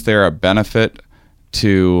a benefit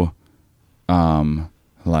to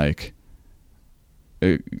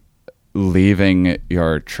leaving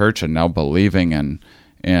your church and now believing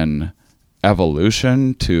in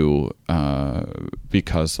evolution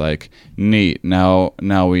because like neat, now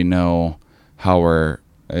we know how we're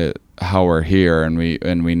here, and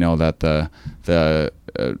we know that the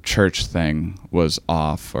church thing was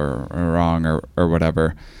off or wrong or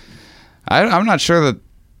whatever. I'm not sure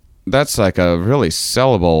that's like a really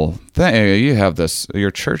sellable thing. You have this, your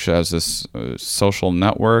church has this social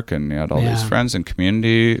network, and you had all these friends and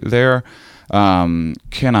community there. Can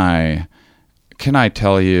I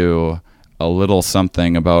tell you a little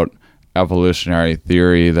something about evolutionary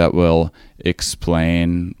theory that will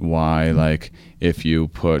explain why, like, if you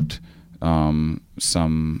put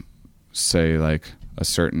some, say, like a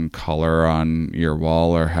certain color on your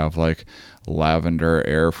wall, or have like lavender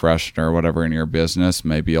air freshener or whatever in your business,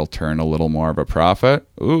 maybe you'll turn a little more of a profit.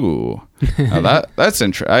 Ooh, that's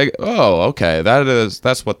interesting. Oh, okay,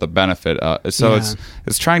 that's what the benefit. So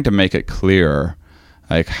it's trying to make it clear,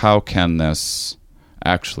 like, how can this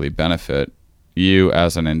actually benefit you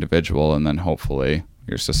as an individual, and then hopefully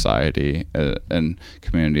your society and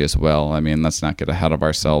community as well. I mean, let's not get ahead of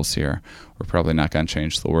ourselves here. We're probably not going to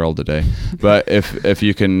change the world today, but if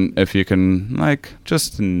you can like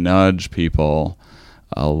just nudge people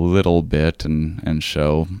a little bit and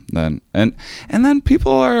show then and then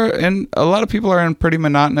a lot of people are in pretty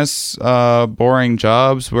monotonous boring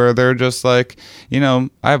jobs where they're just like, I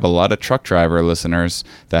have a lot of truck driver listeners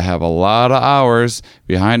that have a lot of hours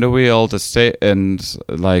behind a wheel to stay, and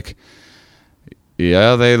like,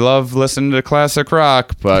 yeah, they love listening to classic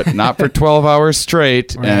rock, but not for 12 hours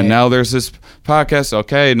straight. Right. And now there's this podcast.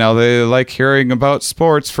 Okay, now they like hearing about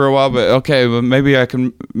sports for a while, but okay, well, maybe I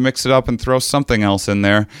can mix it up and throw something else in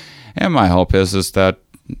there. And my hope is that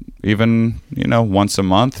even, once a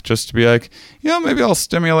month, just to be like, maybe I'll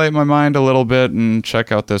stimulate my mind a little bit and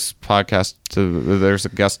check out this podcast. There's a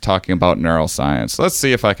guest talking about neuroscience. Let's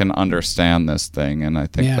see if I can understand this thing. And I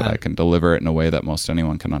think that I can deliver it in a way that most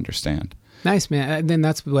anyone can understand. Nice, man. And then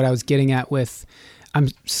that's what I was getting at with, I'm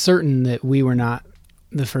certain that we were not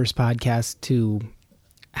the first podcast to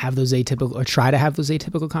have those atypical, or try to have those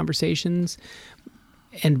atypical conversations.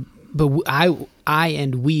 But I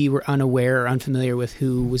and we were unaware or unfamiliar with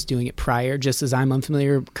who was doing it prior, just as I'm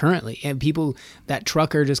unfamiliar currently. And that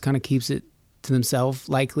trucker just kind of keeps it to themselves,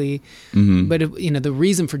 likely. Mm-hmm. But the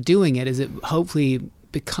reason for doing it is it hopefully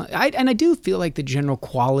I do feel like the general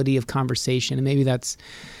quality of conversation, and maybe that's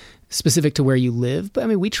specific to where you live, but I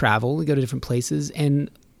mean, we travel, we go to different places, and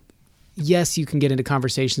yes, you can get into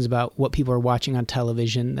conversations about what people are watching on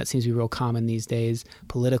television. That seems to be real common these days,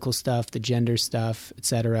 political stuff, the gender stuff,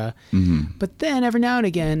 etc. Mm-hmm. But then every now and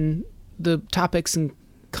again, the topics and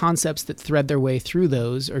concepts that thread their way through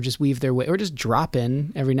those, or just weave their way, or just drop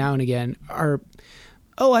in every now and again, are,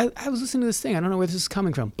 I was listening to this thing, I don't know where this is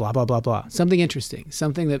coming from, blah, blah, blah, blah. Something interesting,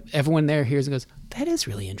 something that everyone there hears and goes, that is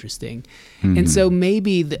really interesting. Mm-hmm. And so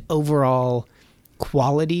maybe the overall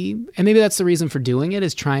quality, and maybe that's the reason for doing it,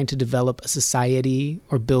 is trying to develop a society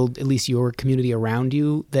or build at least your community around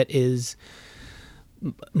you that is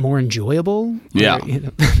more enjoyable. Yeah.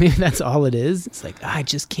 Or, maybe that's all it is. It's like, I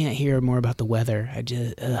just can't hear more about the weather.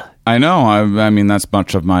 I know. I mean, that's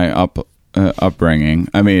much of my upbringing.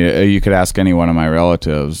 I mean, you could ask any one of my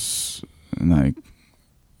relatives, like,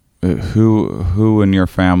 who in your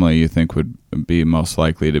family you think would be most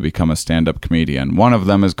likely to become a stand-up comedian? One of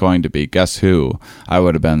them is going to be, guess who? I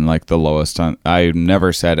would have been like the lowest on. I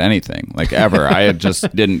never said anything, like, ever. I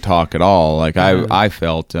just didn't talk at all. Like, I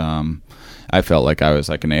felt like I was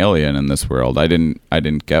like an alien in this world. I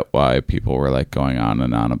didn't get why people were like going on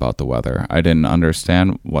and on about the weather. I didn't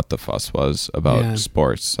understand what the fuss was about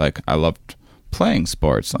sports. Like, I loved playing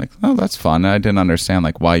sports. Like, oh, that's fun. I didn't understand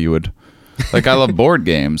like why you would. Like, I love board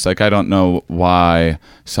games. Like, I don't know why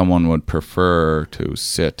someone would prefer to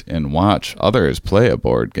sit and watch others play a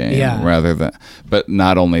board game rather than, but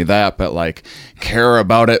not only that, but like care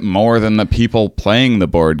about it more than the people playing the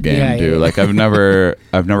board game do. Like, I've never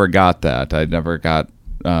got that. I never got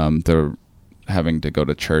the having to go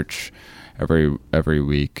to church every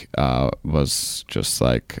week was just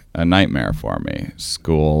like a nightmare for me.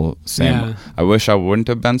 School, same. Yeah. I wish I wouldn't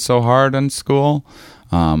have been so hard in school.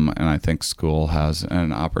 And I think school has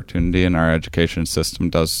an opportunity, and our education system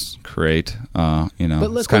does create,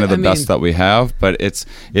 it's kind of the best that we have, but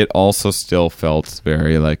it also still felt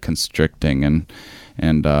very like constricting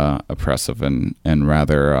and oppressive and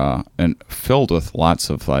rather and filled with lots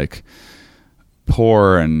of like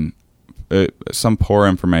poor and some poor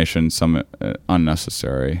information, some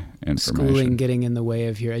unnecessary information. Schooling getting in the way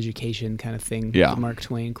of your education, kind of thing. Yeah. Mark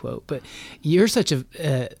Twain quote. But you're such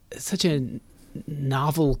a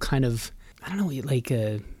novel kind of, I don't know, like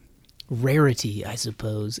a rarity, I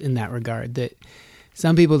suppose, in that regard, that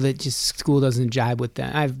some people that just school doesn't jibe with them.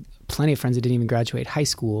 I have plenty of friends that didn't even graduate high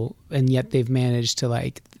school, and yet they've managed to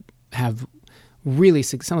like have really,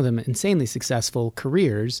 some of them insanely successful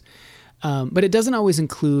careers. But it doesn't always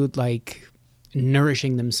include like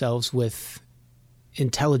nourishing themselves with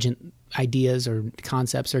intelligent ideas or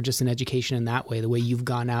concepts, or just an education in that way, the way you've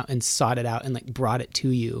gone out and sought it out and like brought it to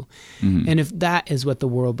you. Mm-hmm. And if that is what the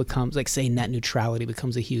world becomes, like say net neutrality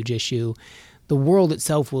becomes a huge issue, the world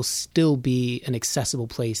itself will still be an accessible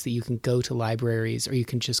place that you can go to libraries, or you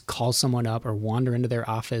can just call someone up or wander into their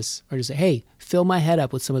office or just say, hey, fill my head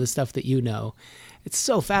up with some of the stuff that you know. It's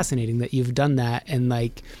so fascinating that you've done that and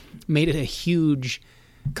like made it a huge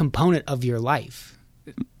component of your life.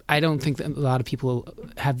 I don't think that a lot of people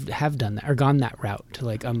have done that or gone that route to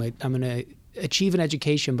like, I'm going to achieve an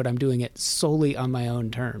education, but I'm doing it solely on my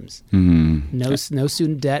own terms. Mm-hmm. No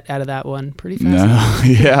student debt out of that one. Pretty fast.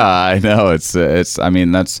 No, yeah, I know. It's. I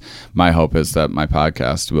mean, that's my hope, is that my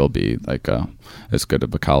podcast will be like as good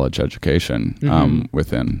of a college education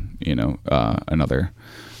within another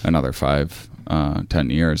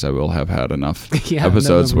 5-10 years. I will have had enough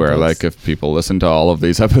episodes where, like, if people listen to all of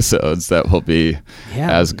these episodes, that will be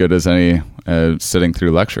as good as any sitting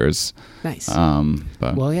through lectures. Nice.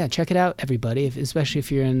 But well, yeah, check it out, everybody. Especially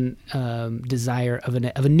if you're in desire of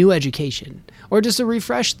a new education, or just to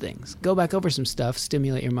refresh things, go back over some stuff,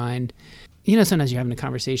 stimulate your mind. Sometimes you're having a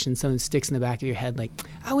conversation, something sticks in the back of your head, like,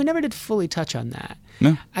 oh, we never did fully touch on that.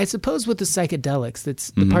 No. I suppose with the psychedelics, that's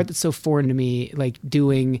the part that's so foreign to me, like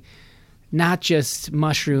doing not just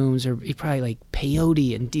mushrooms, or probably like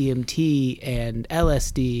peyote and DMT and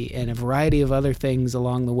LSD and a variety of other things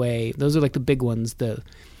along the way. Those are like the big ones, the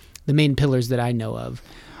main pillars that I know of.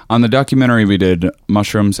 On the documentary, we did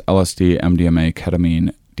mushrooms, LSD, MDMA,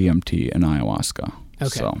 ketamine, DMT, and ayahuasca.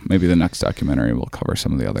 Okay. So maybe the next documentary will cover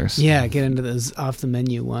some of the others. Yeah, get into those off the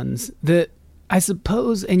menu ones. I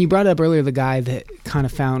suppose, and you brought up earlier the guy that kind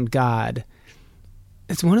of found God.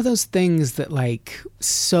 It's one of those things that, like,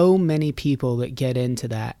 so many people that get into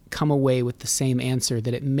that come away with the same answer,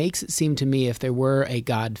 that it makes it seem to me, if there were a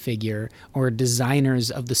God figure or designers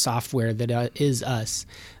of the software that is us,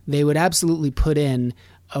 they would absolutely put in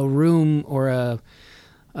a room or a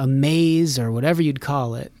maze or whatever you'd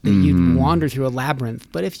call it, that you'd wander through a labyrinth.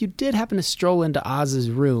 But if you did happen to stroll into Oz's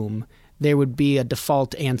room, there would be a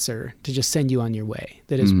default answer to just send you on your way.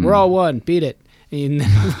 That is, we're all one, beat it. And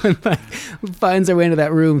finds our way into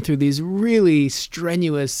that room through these really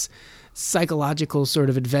strenuous psychological sort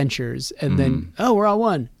of adventures, and then, oh, we're all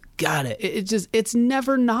one. Got it. It's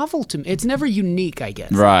never novel to me. It's never unique, I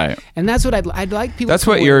guess. Right. And that's what I'd like people. That's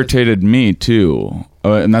what irritated me too,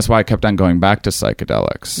 and that's why I kept on going back to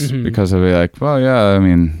psychedelics, because I'd be like, well, yeah, I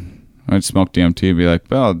mean, I'd smoke DMT and be like,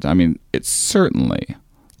 well, I mean, it certainly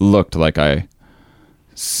looked like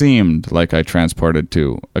seemed like I transported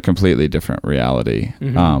to a completely different reality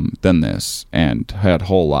than this, and had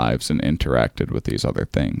whole lives and interacted with these other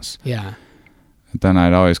things. Yeah. Then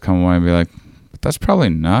I'd always come away and be like, but that's probably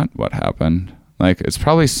not what happened. Like, it's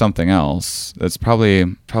probably something else. It's probably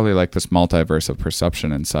like this multiverse of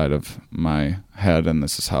perception inside of my head, and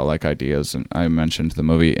this is how, like, ideas, and I mentioned the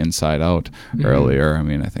movie Inside Out earlier. I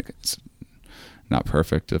mean, I think it's not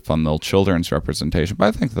perfect, a fun little children's representation, but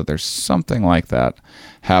I think that there's something like that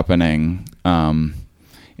happening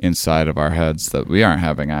inside of our heads that we aren't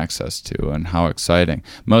having access to, and how exciting.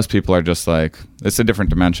 Most people are just like, it's a different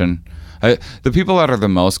dimension. The people that are the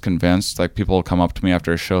most convinced, like, people will come up to me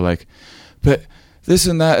after a show like, but this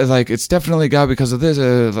and that, like, it's definitely God because of this.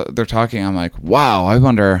 They're talking, I'm like, wow, I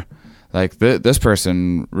wonder, like, this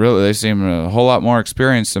person really, they seem a whole lot more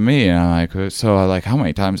experienced than me. And I'm like, so, like, how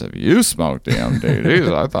many times have you smoked DMT?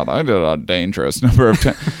 Jeez, I thought I did a dangerous number of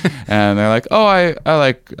times. And they're like, oh, I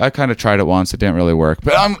kind of tried it once. It didn't really work,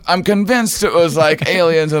 but I'm convinced it was like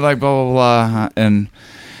aliens and like blah blah blah. And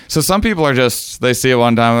so some people are just, they see it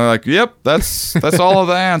one time and they're like, yep, that's all of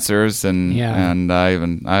the answers. And and I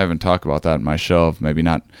haven't talked about that in my show, of maybe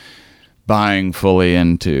not buying fully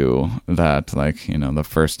into that, like, you know, the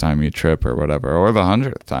first time you trip or whatever, or the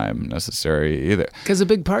 100th time necessary either. Because a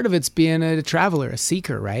big part of it's being a traveler, a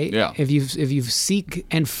seeker, right? Yeah. If you seek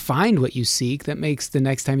and find what you seek, that makes the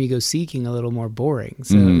next time you go seeking a little more boring.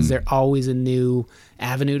 So is there always a new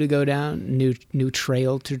avenue to go down, new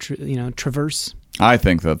trail to traverse? I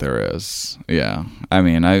think that there is. Yeah. I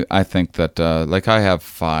mean, I think that like, I have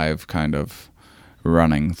 5 kind of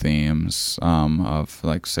running themes of,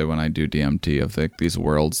 like, say when I do DMT, of like these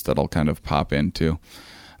worlds that I'll kind of pop into,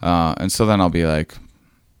 and so then I'll be like,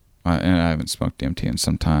 and I haven't smoked DMT in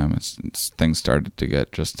some time. Things started to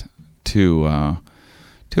get just too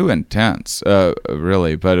intense,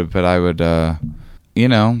 really. But I would,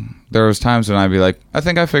 there was times when I'd be like, I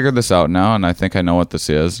think I figured this out now, and I think I know what this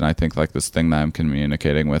is, and I think, like, this thing that I'm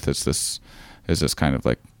communicating with is this kind of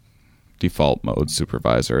like default mode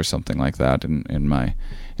supervisor or something like that in my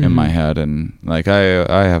head. And like,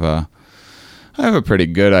 I have a pretty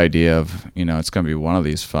good idea of, it's going to be one of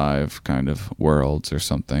these 5 kind of worlds or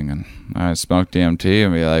something. And I smoked DMT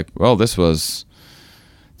and be like, well, this was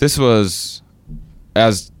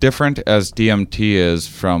as different as DMT is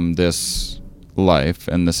from this life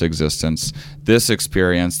and this existence. This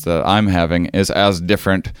experience that I'm having is as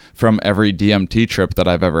different from every DMT trip that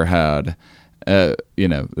I've ever had.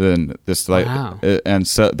 Then this, like, wow. And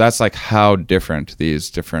so that's like how different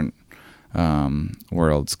these different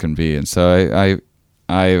worlds can be. And so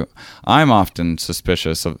I'm often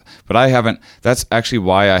suspicious of, but I haven't. That's actually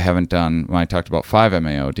why I haven't done when I talked about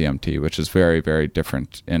 5-MeO DMT, which is very, very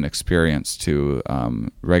different in experience to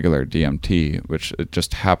regular DMT, which it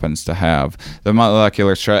just happens to have the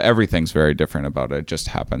molecular structure. Everything's very different about it. It just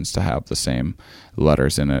happens to have the same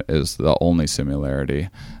letters in it is the only similarity.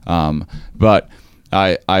 But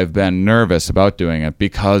I've been nervous about doing it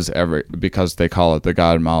because they call it the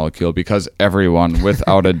God molecule, because everyone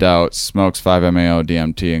without a doubt smokes 5-MeO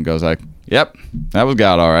DMT and goes like, yep, that was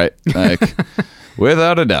God, all right. Like,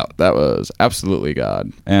 without a doubt, that was absolutely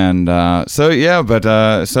God. And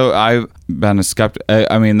so I've been a skeptic.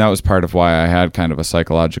 I mean, that was part of why I had kind of a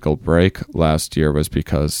psychological break last year, was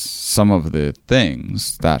because some of the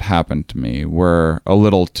things that happened to me were a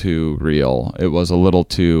little too real. It was a little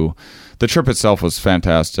too... The trip itself was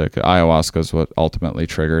fantastic. Ayahuasca is what ultimately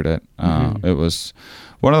triggered it. It was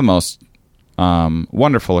one of the most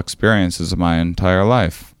wonderful experiences of my entire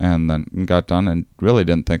life. And then got done and really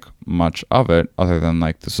didn't think much of it other than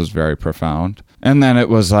like, this was very profound. And then it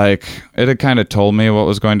was like, it had kind of told me what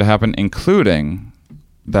was going to happen, including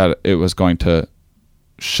that it was going to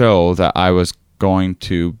show that I was going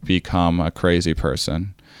to become a crazy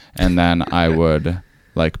person. And then I would...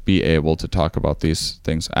 like be able to talk about these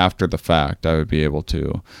things after the fact. I would be able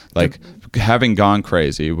to, like, having gone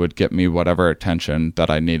crazy would get me whatever attention that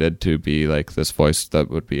I needed to be like this voice that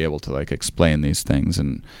would be able to like explain these things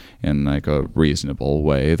in like a reasonable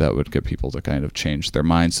way that would get people to kind of change their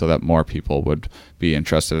minds so that more people would be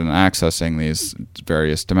interested in accessing these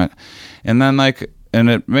various dimensions. And then like, and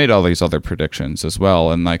it made all these other predictions as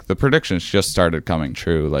well. And like the predictions just started coming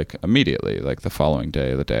true like immediately, like the following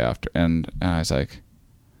day, the day after. And I was like,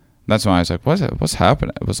 that's why I was like, what's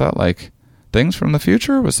happening? Was that like things from the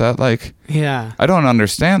future? Was that like, yeah, I don't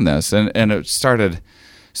understand this. And it started,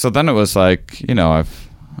 so then it was like, you know,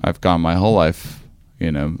 I've gone my whole life, you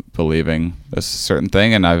know, believing this certain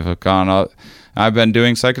thing. And I've been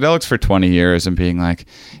doing psychedelics for 20 years and being like,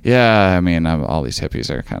 yeah, I mean, all these hippies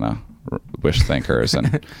are kind of wish thinkers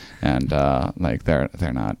and like they're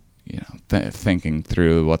not, you know, thinking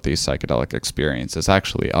through what these psychedelic experiences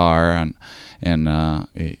actually are, and in a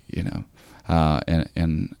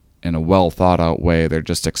well thought out way, they're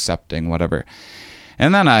just accepting whatever.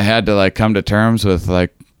 And then I had to like come to terms with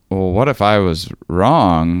like, well, what if I was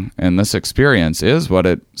wrong and this experience is what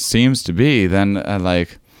it seems to be? Then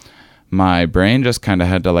like my brain just kind of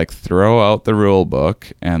had to like throw out the rule book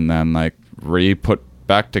and then like re-put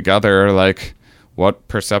back together like what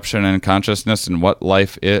perception and consciousness and what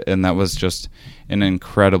life is. And that was just an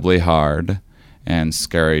incredibly hard and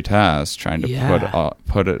scary task, trying to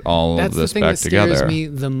put it all of this back together. That's the thing that scares me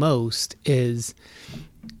the most is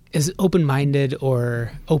open-minded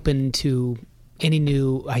or open to any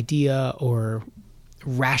new idea or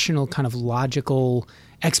rational kind of logical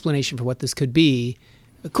explanation for what this could be.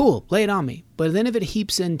 Cool, lay it on me. But then if it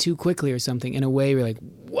heaps in too quickly or something in a way where you're like,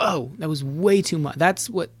 whoa, that was way too much.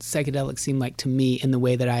 That's what psychedelics seem like to me, in the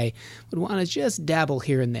way that I would want to just dabble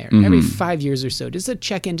here and there every 5 years or so, just to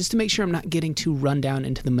check in, just to make sure I'm not getting too run down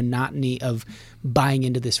into the monotony of buying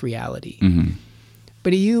into this reality.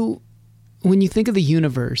 But when you think of the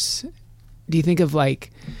universe, do you think of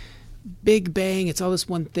like Big Bang, it's all this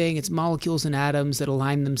one thing, it's molecules and atoms that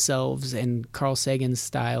align themselves in Carl Sagan's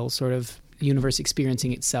style, sort of universe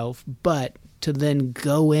experiencing itself, but to then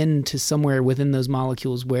go into somewhere within those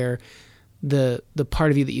molecules where the part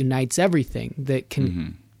of you that unites everything, that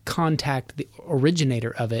can contact the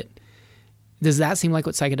originator of it, does that seem like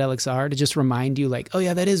what psychedelics are, to just remind you like, oh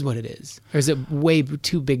yeah, that is what it is? Or is it way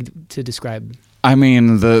too big to describe? I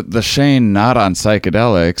mean, the Shane not on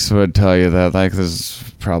psychedelics would tell you that like this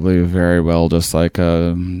is probably very well just like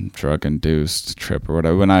a drug-induced trip or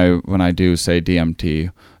whatever. When I do say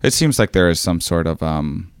DMT, it seems like there is some sort of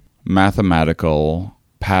mathematical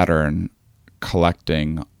pattern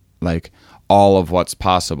collecting like all of what's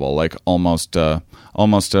possible, like almost a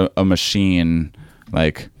machine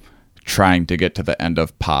like trying to get to the end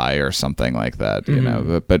of pi or something like that, you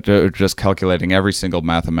know, but just calculating every single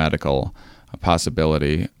mathematical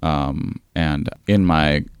possibility. And in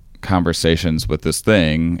my conversations with this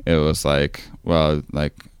thing, it was like, well,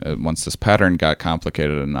 like once this pattern got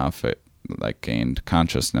complicated enough, it like gained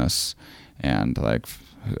consciousness, and like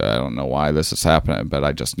I don't know why this is happening, but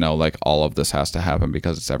I just know like all of this has to happen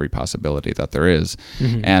because it's every possibility that there is.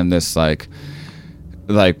 And this like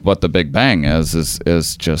what the Big Bang is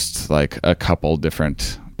just like a couple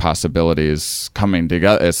different possibilities coming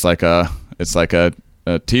together. It's like a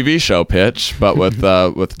a TV show pitch, but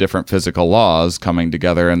with different physical laws coming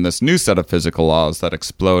together, and this new set of physical laws that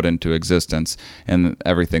explode into existence, and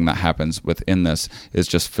everything that happens within this is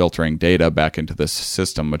just filtering data back into this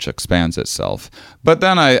system, which expands itself. But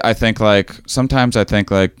then I think sometimes I think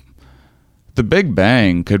the Big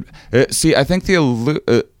Bang could see. I think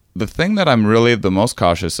the thing that I'm really the most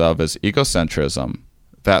cautious of is egocentrism,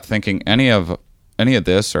 that thinking any of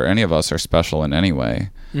this or any of us are special in any way.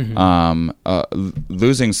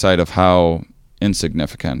 Losing sight of how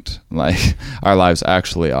insignificant our lives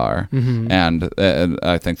actually are. And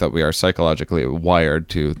I think that we are psychologically wired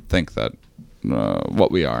to think that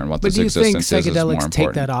what we are and what this existence is more important. But do you think psychedelics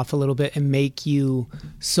take that off a little bit and make you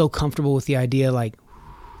so comfortable with the idea, like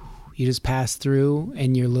you just pass through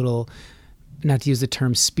and your little, not to use the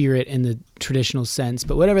term spirit in the traditional sense,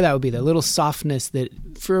 but whatever that would be, the little softness that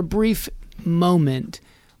for a brief moment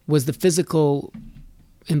was the physical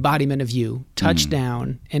embodiment of you, touched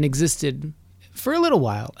down and existed for a little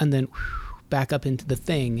while and then back up into the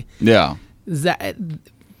thing. Yeah. Does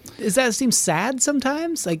that seem sad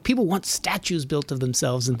sometimes? Like people want statues built of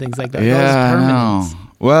themselves and things like that. Yeah, no.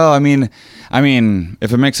 Well, I mean,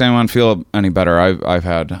 if it makes anyone feel any better, I've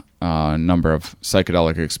had a number of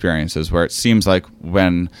psychedelic experiences where it seems like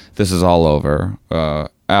when this is all over,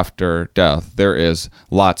 after death, there is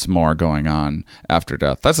lots more going on after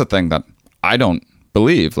death. That's the thing that I don't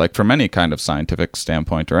believe, like from any kind of scientific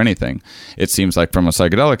standpoint or anything. It seems like from a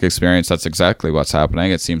psychedelic experience, that's exactly what's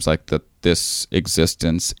happening. It seems like that this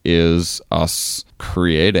existence is us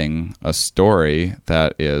creating a story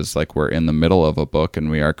that is like we're in the middle of a book and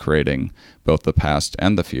we are creating both the past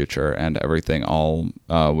and the future and everything all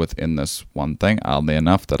within this one thing, oddly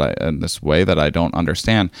enough, in this way that I don't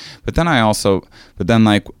understand. But then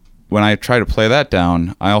like when I try to play that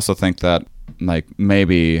down, I also think that like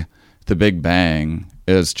maybe the Big Bang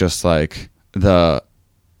is just like the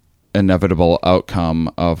inevitable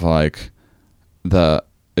outcome of like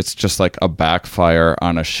it's just like a backfire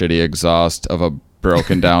on a shitty exhaust of a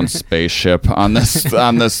broken down spaceship on this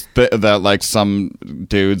that like some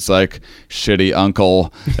dude's like shitty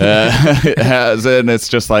uncle has it, and it's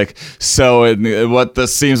just like so what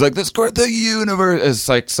this seems like the universe is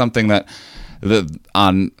like something that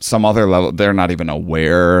on some other level they're not even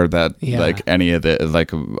aware that like any of the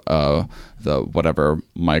like the whatever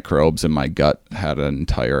microbes in my gut had an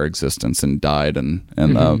entire existence and died in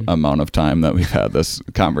the amount of time that we've had this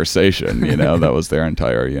conversation, that was their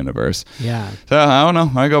entire universe. So I don't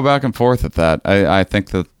know, I go back and forth at that. I think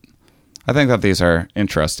that these are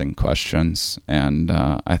interesting questions, and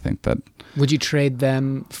I think that would you trade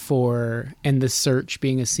them for, and the search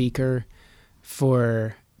being a seeker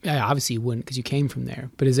for, obviously you wouldn't because you came from there,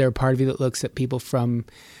 but is there a part of you that looks at people from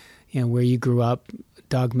where you grew up,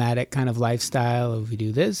 dogmatic kind of lifestyle of you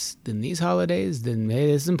do this, then these holidays, then hey,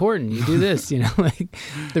 this is important, you do this, like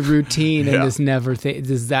the routine and this never thing,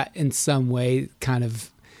 does that in some way kind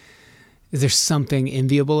of, is there something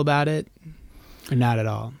enviable about it or not at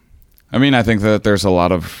all? I mean, I think that there's a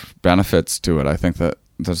lot of benefits to it. I think that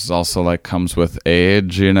this is also like comes with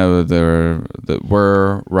age, that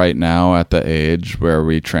we're right now at the age where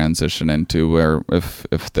we transition into where if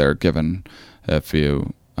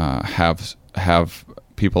you have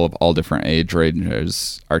people of all different age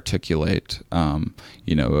ranges articulate,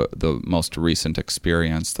 the most recent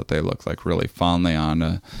experience that they look like really fondly on,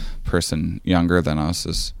 a person younger than us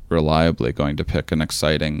is reliably going to pick an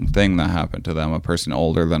exciting thing that happened to them. A person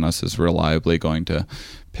older than us is reliably going to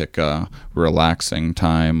pick a relaxing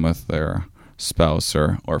time with their spouse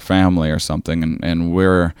or family or something, and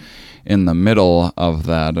we're in the middle of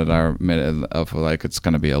that of like it's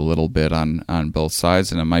going to be a little bit on both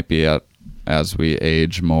sides, and it might be as we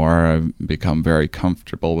age more, I've become very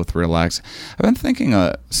comfortable with relaxing. I've been thinking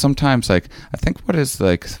sometimes, like, I think what is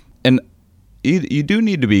like, and you do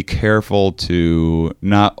need to be careful to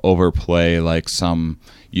not overplay like some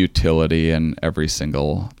utility in every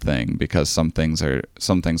single thing, because some things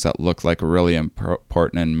that look like really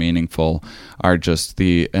important and meaningful are just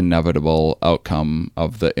the inevitable outcome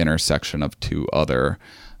of the intersection of two other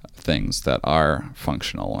things that are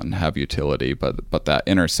functional and have utility, but that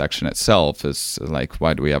intersection itself is like,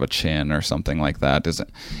 why do we have a chin or something like that?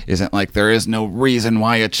 Isn't like there is no reason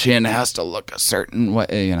why a chin has to look a certain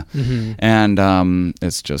way, and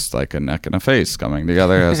it's just like a neck and a face coming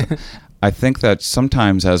together. I think that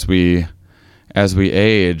sometimes as we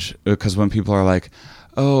age, because when people are like,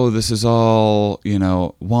 oh, this is all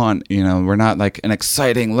we're not like an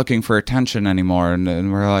exciting looking for attention anymore,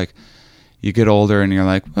 and we're like, you get older and you're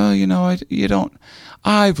like, well,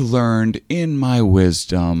 I've learned in my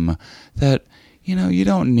wisdom that you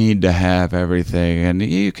don't need to have everything, and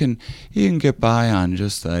you can get by on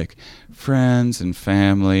just like friends and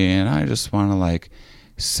family, and I just want to like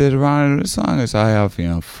sit around as long as I have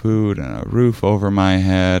food and a roof over my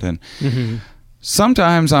head. And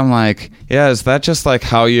sometimes I'm like, is that just like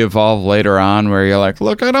how you evolve later on, where you're like,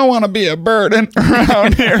 look, I don't want to be a burden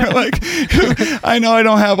around here. Like, I know I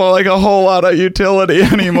don't have a whole lot of utility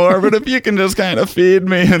anymore, but if you can just kind of feed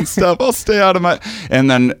me and stuff, I'll stay out of my. And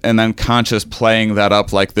then conscious playing that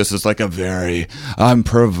up like this is like I'm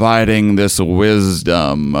providing this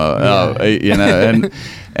wisdom,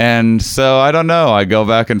 and so I don't know. I go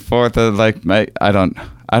back and forth.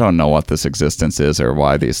 I don't know what this existence is, or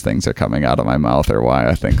why these things are coming out of my mouth, or why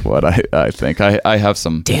I think what I think. I have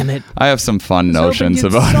some. Damn it! I have some fun notions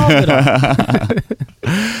about it.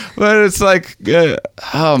 But it's like,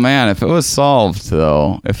 oh man, if it was solved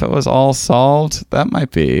though, if it was all solved, that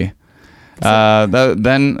might be.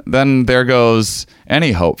 Then there goes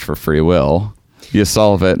any hope for free will. You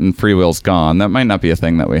solve it and free will's gone. That might not be a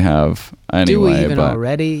thing that we have anyway. Do we even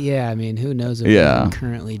already? Yeah, I mean, who knows if we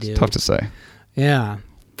currently do. It's tough to say. Yeah.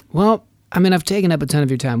 Well, I mean, I've taken up a ton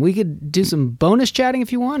of your time. We could do some bonus chatting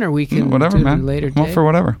if you want, or we can whatever, do man. it later day. Well, for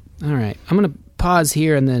whatever. All right. I'm going to pause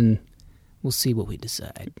here, and then we'll see what we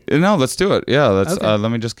decide. No, let's do it. Yeah, let's. Okay.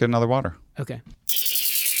 Let me just get another water. Okay.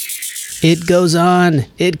 It goes on.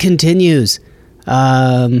 It continues.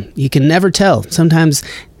 You can never tell. Sometimes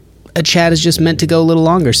a chat is just meant to go a little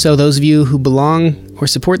longer. So those of you who belong or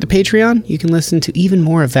support the Patreon, you can listen to even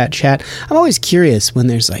more of that chat. I'm always curious when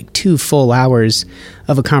there's like 2 full hours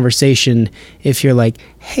of a conversation, if you're like,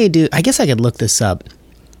 hey, dude, I guess I could look this up.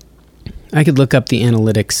 I could look up the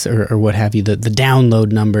analytics or what have you, the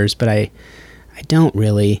download numbers, but I don't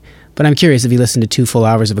really. But I'm curious if you listen to 2 full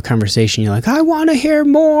hours of a conversation, you're like, I want to hear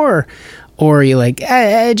more. Or you're like,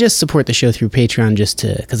 I just support the show through Patreon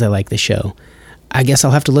because I like the show. I guess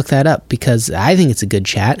I'll have to look that up, because I think it's a good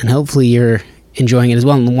chat, and hopefully you're enjoying it as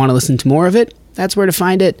well and want to listen to more of it. That's where to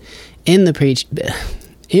find it. In the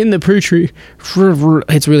pre-tree.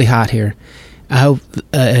 It's really hot here. I hope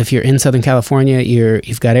if you're in Southern California,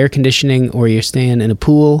 you've got air conditioning, or you're staying in a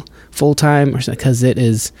pool full time, or something, because it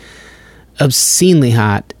is obscenely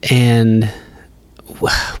hot. And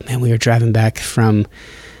wow, man, we were driving back from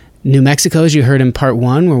New Mexico, as you heard in part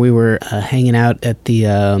 1, where we were hanging out at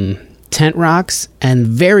the Tent Rocks, and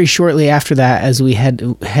very shortly after that, as we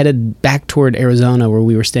headed back toward Arizona, where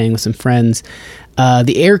we were staying with some friends,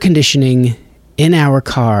 the air conditioning in our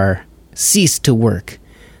car ceased to work.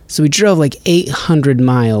 So we drove like 800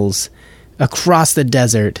 miles across the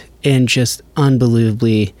desert in just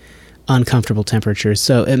unbelievably uncomfortable temperatures.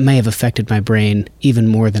 So it may have affected my brain even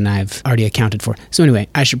more than I've already accounted for. So anyway,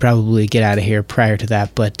 I should probably get out of here prior to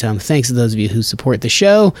that. But thanks to those of you who support the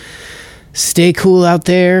show. Stay cool out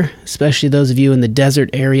there, especially those of you in the desert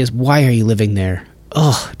areas. Why are you living there?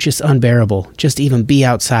 Oh, just unbearable. Just even be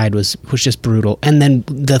outside was just brutal. And then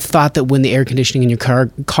the thought that when the air conditioning in your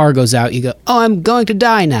car goes out, you go, oh, I'm going to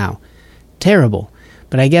die now. Terrible.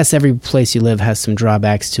 But I guess every place you live has some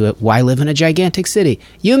drawbacks to it. Why live in a gigantic city?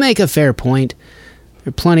 You make a fair point.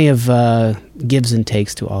 There are plenty of gives and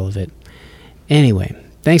takes to all of it. Anyway,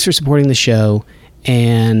 thanks for supporting the show.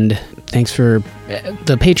 And thanks for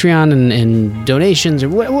the Patreon and donations,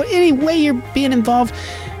 or any way you're being involved.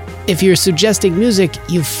 If you're suggesting music,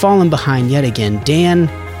 you've fallen behind yet again. Dan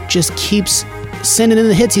just keeps sending in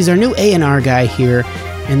the hits. He's our new A&R guy here.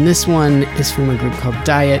 And this one is from a group called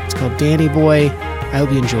Diet. It's called Danny Boy. I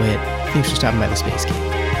hope you enjoy it. Thanks for stopping by the Space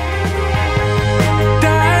Cave.